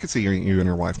 I could see you and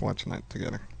your wife watching that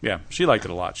together. Yeah, she liked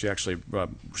it a lot. She actually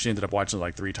she ended up watching it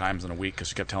like 3 times in a week because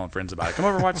she kept telling friends about it. Come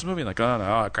over and watch this movie. Like, oh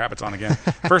no, crap, it's on again.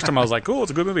 First time I was like, cool,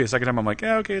 it's a good movie. The second time I'm like,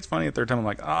 yeah, okay, it's funny. The third time I'm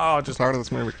like, oh, I'm just tired of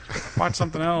this movie. watch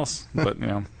something else. But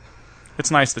it's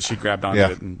nice that she grabbed onto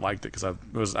it and liked it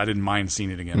because I didn't mind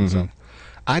seeing it again. So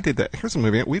I did that. Here's a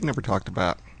movie we've never talked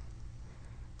about.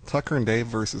 Tucker and Dave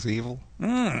versus Evil.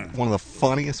 One of the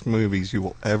funniest movies you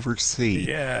will ever see.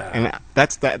 Yeah. And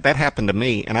that happened to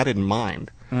me, and I didn't mind.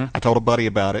 I told a buddy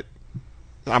about it.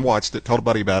 I watched it, told a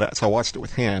buddy about it, so I watched it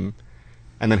with him.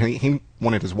 And then he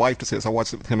wanted his wife to see it, so I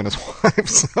watched it with him and his wife.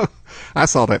 So I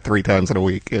saw that 3 times in a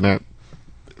week, and it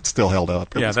still held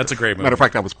up. Yeah, that's a great movie. Matter of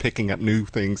fact, I was picking up new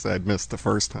things I'd missed the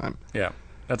first time. yeah,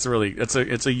 that's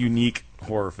it's a unique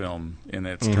horror film, and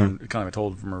it's kind of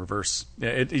told from a reverse.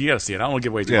 Yeah, you got to see it. I don't want to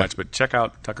give away too much, but check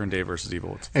out Tucker and Dave versus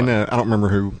Evil. It's fun. And I don't remember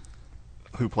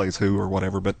who plays who or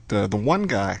whatever, but the one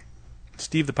guy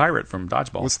Steve the Pirate from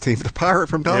Dodgeball. was Steve the Pirate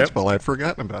from Dodgeball. I'd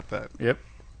forgotten about that. Yep.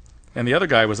 And the other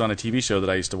guy was on a TV show that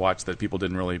I used to watch that people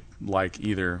didn't really like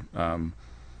either.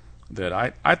 That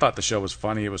I thought the show was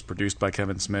funny. It was produced by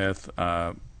Kevin Smith,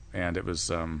 and it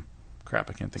was crap.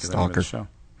 I can't think of the name of the show.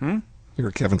 You're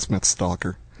a Kevin Smith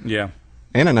stalker. Yeah.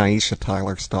 And an Aisha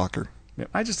Tyler stalker.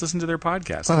 I just listened to their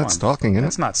podcast. Oh, that's stalking, isn't it?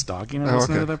 That's not stalking. I'm Oh,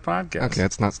 listening okay. to their podcast. Okay,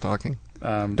 it's not stalking.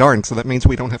 Darn, so that means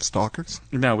we don't have stalkers?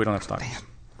 No, we don't have stalkers. Damn.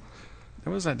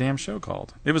 What was that damn show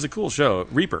called? It was a cool show.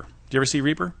 Reaper. Did you ever see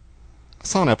Reaper? I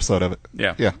saw an episode of it.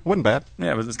 Yeah. Yeah, wasn't bad.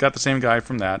 Yeah, it's got the same guy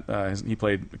from that. He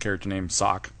played a character named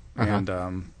Sock,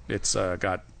 and it's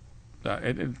got.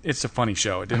 It's a funny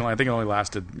show. I think it only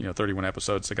lasted 31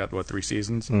 episodes. It got 3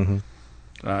 seasons, and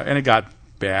it got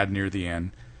bad near the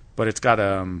end. But it's got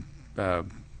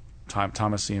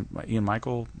Thomas Ian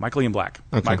Michael Ian Black.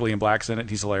 Okay. Michael Ian Black's in it.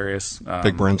 He's hilarious.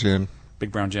 Big Brown Jim.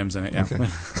 Big Brown Jim's in it. Yeah.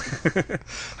 Okay.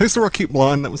 Who's the real cute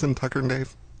blonde that was in Tucker and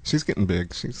Dave? She's getting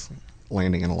big. She's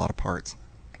landing in a lot of parts.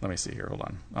 Let me see here. Hold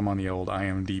on. I'm on the old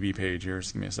IMDb page here.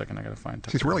 Just give me a second. I gotta find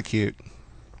Tucker. She's really cute.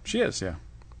 She is, yeah.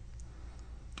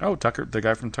 Oh, Tucker, the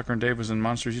guy from Tucker and Dave was in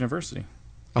Monsters University.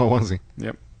 Oh, was he?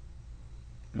 Yep.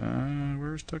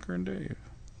 Where's Tucker and Dave?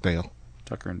 Dale.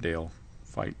 Tucker and Dale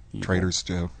fight evil. Trader's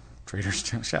Joe. Trader's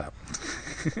Joe. Shut up.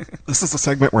 This is a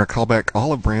segment where I call back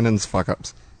all of Brandon's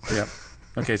fuck-ups. Yep.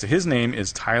 Okay, so his name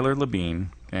is Tyler Labine,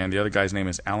 and the other guy's name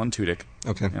is Alan Tudyk.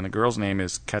 Okay. And the girl's name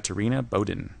is Katerina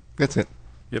Bowden. That's it.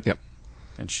 Yep.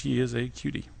 And she is a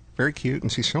cutie. Very cute,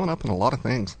 and she's showing up in a lot of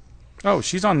things. Oh,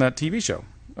 she's on that TV show.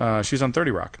 She's on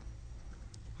 30 Rock.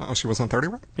 Oh, she was on 30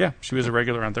 Rock? Yeah, she was a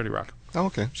regular on 30 Rock. Oh,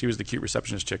 okay. She was the cute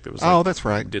receptionist chick that was that's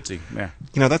right. ditzy. Yeah.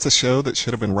 That's a show that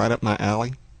should have been right up my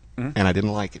alley, and I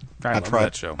didn't like it. I love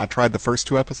that show. I tried the first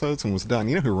 2 episodes and was done.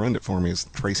 You know who ruined it for me is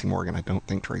Tracy Morgan. I don't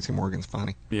think Tracy Morgan's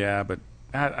funny. Yeah, but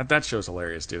that show's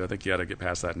hilarious, dude. I think you got to get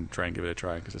past that and try and give it a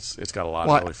try because it's got a lot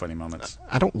of really funny moments.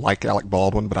 I don't like Alec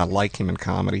Baldwin, but I like him in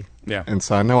comedy. Yeah. And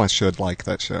so I know I should like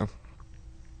that show.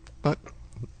 But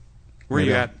where are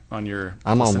you at on your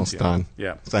I'm Plasencia? almost done.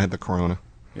 Yeah. Because I had the corona.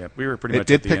 Yeah, we were pretty much It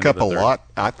did at the pick end up of a the third. lot,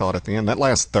 I thought, at the end. That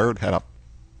last third had a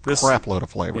crap load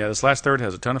of flavor. Yeah, this last third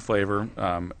has a ton of flavor.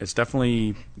 It's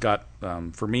definitely got,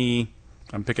 for me,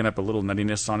 I'm picking up a little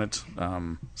nuttiness on it,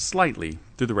 slightly,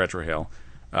 through the retrohale.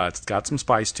 It's got some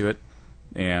spice to it,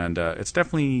 and it's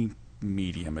definitely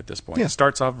medium at this point. Yeah. It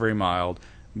starts off very mild,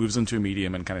 moves into a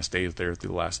medium, and kind of stays there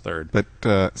through the last third. But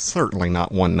certainly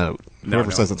not one note. Whoever No.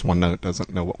 says it's one note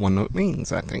doesn't know what one note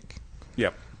means, I think.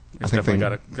 Yep. It's think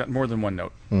definitely got more than one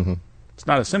note. Mm-hmm. It's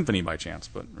not a symphony by chance,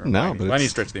 but No, by but any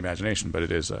it's- stretch of the imagination, but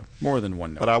it is more than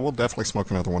one note. But I will definitely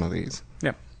smoke another one of these.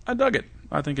 Yeah, I dug it.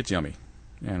 I think it's yummy.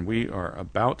 And we are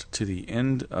about to the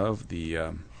end of the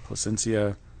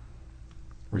Plasencia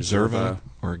Reserva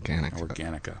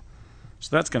Organica.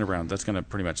 So that's going to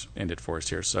pretty much end it for us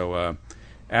here. So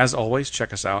as always,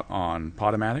 check us out on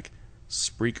Podomatic,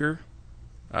 Spreaker,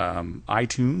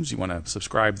 iTunes. You want to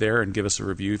subscribe there and give us a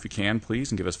review if you can,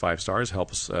 please, and give us 5 stars.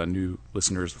 Help us new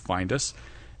listeners find us.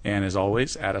 And as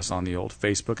always, add us on the old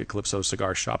Facebook at Calypso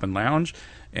Cigar Shop and Lounge,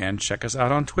 and check us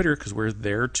out on Twitter because we're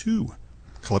there too.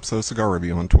 Calypso Cigar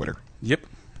Review on Twitter. Yep.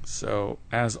 So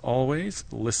as always,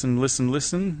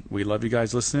 listen. We love you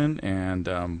guys listening,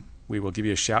 and we will give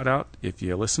you a shout out if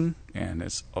you listen. And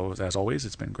as always,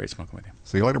 it's been great smoking with you.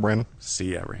 See you later, Brandon.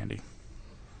 See ya, Randy.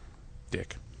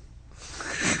 Dick.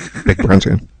 Big Brown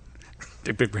Jim.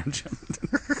 Big Brown Jim.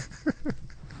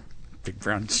 Big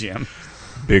Brown Jim.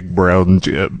 Big Brown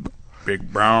Jim.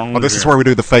 Big Brown Oh, this Jim. is where we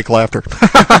do the fake laughter.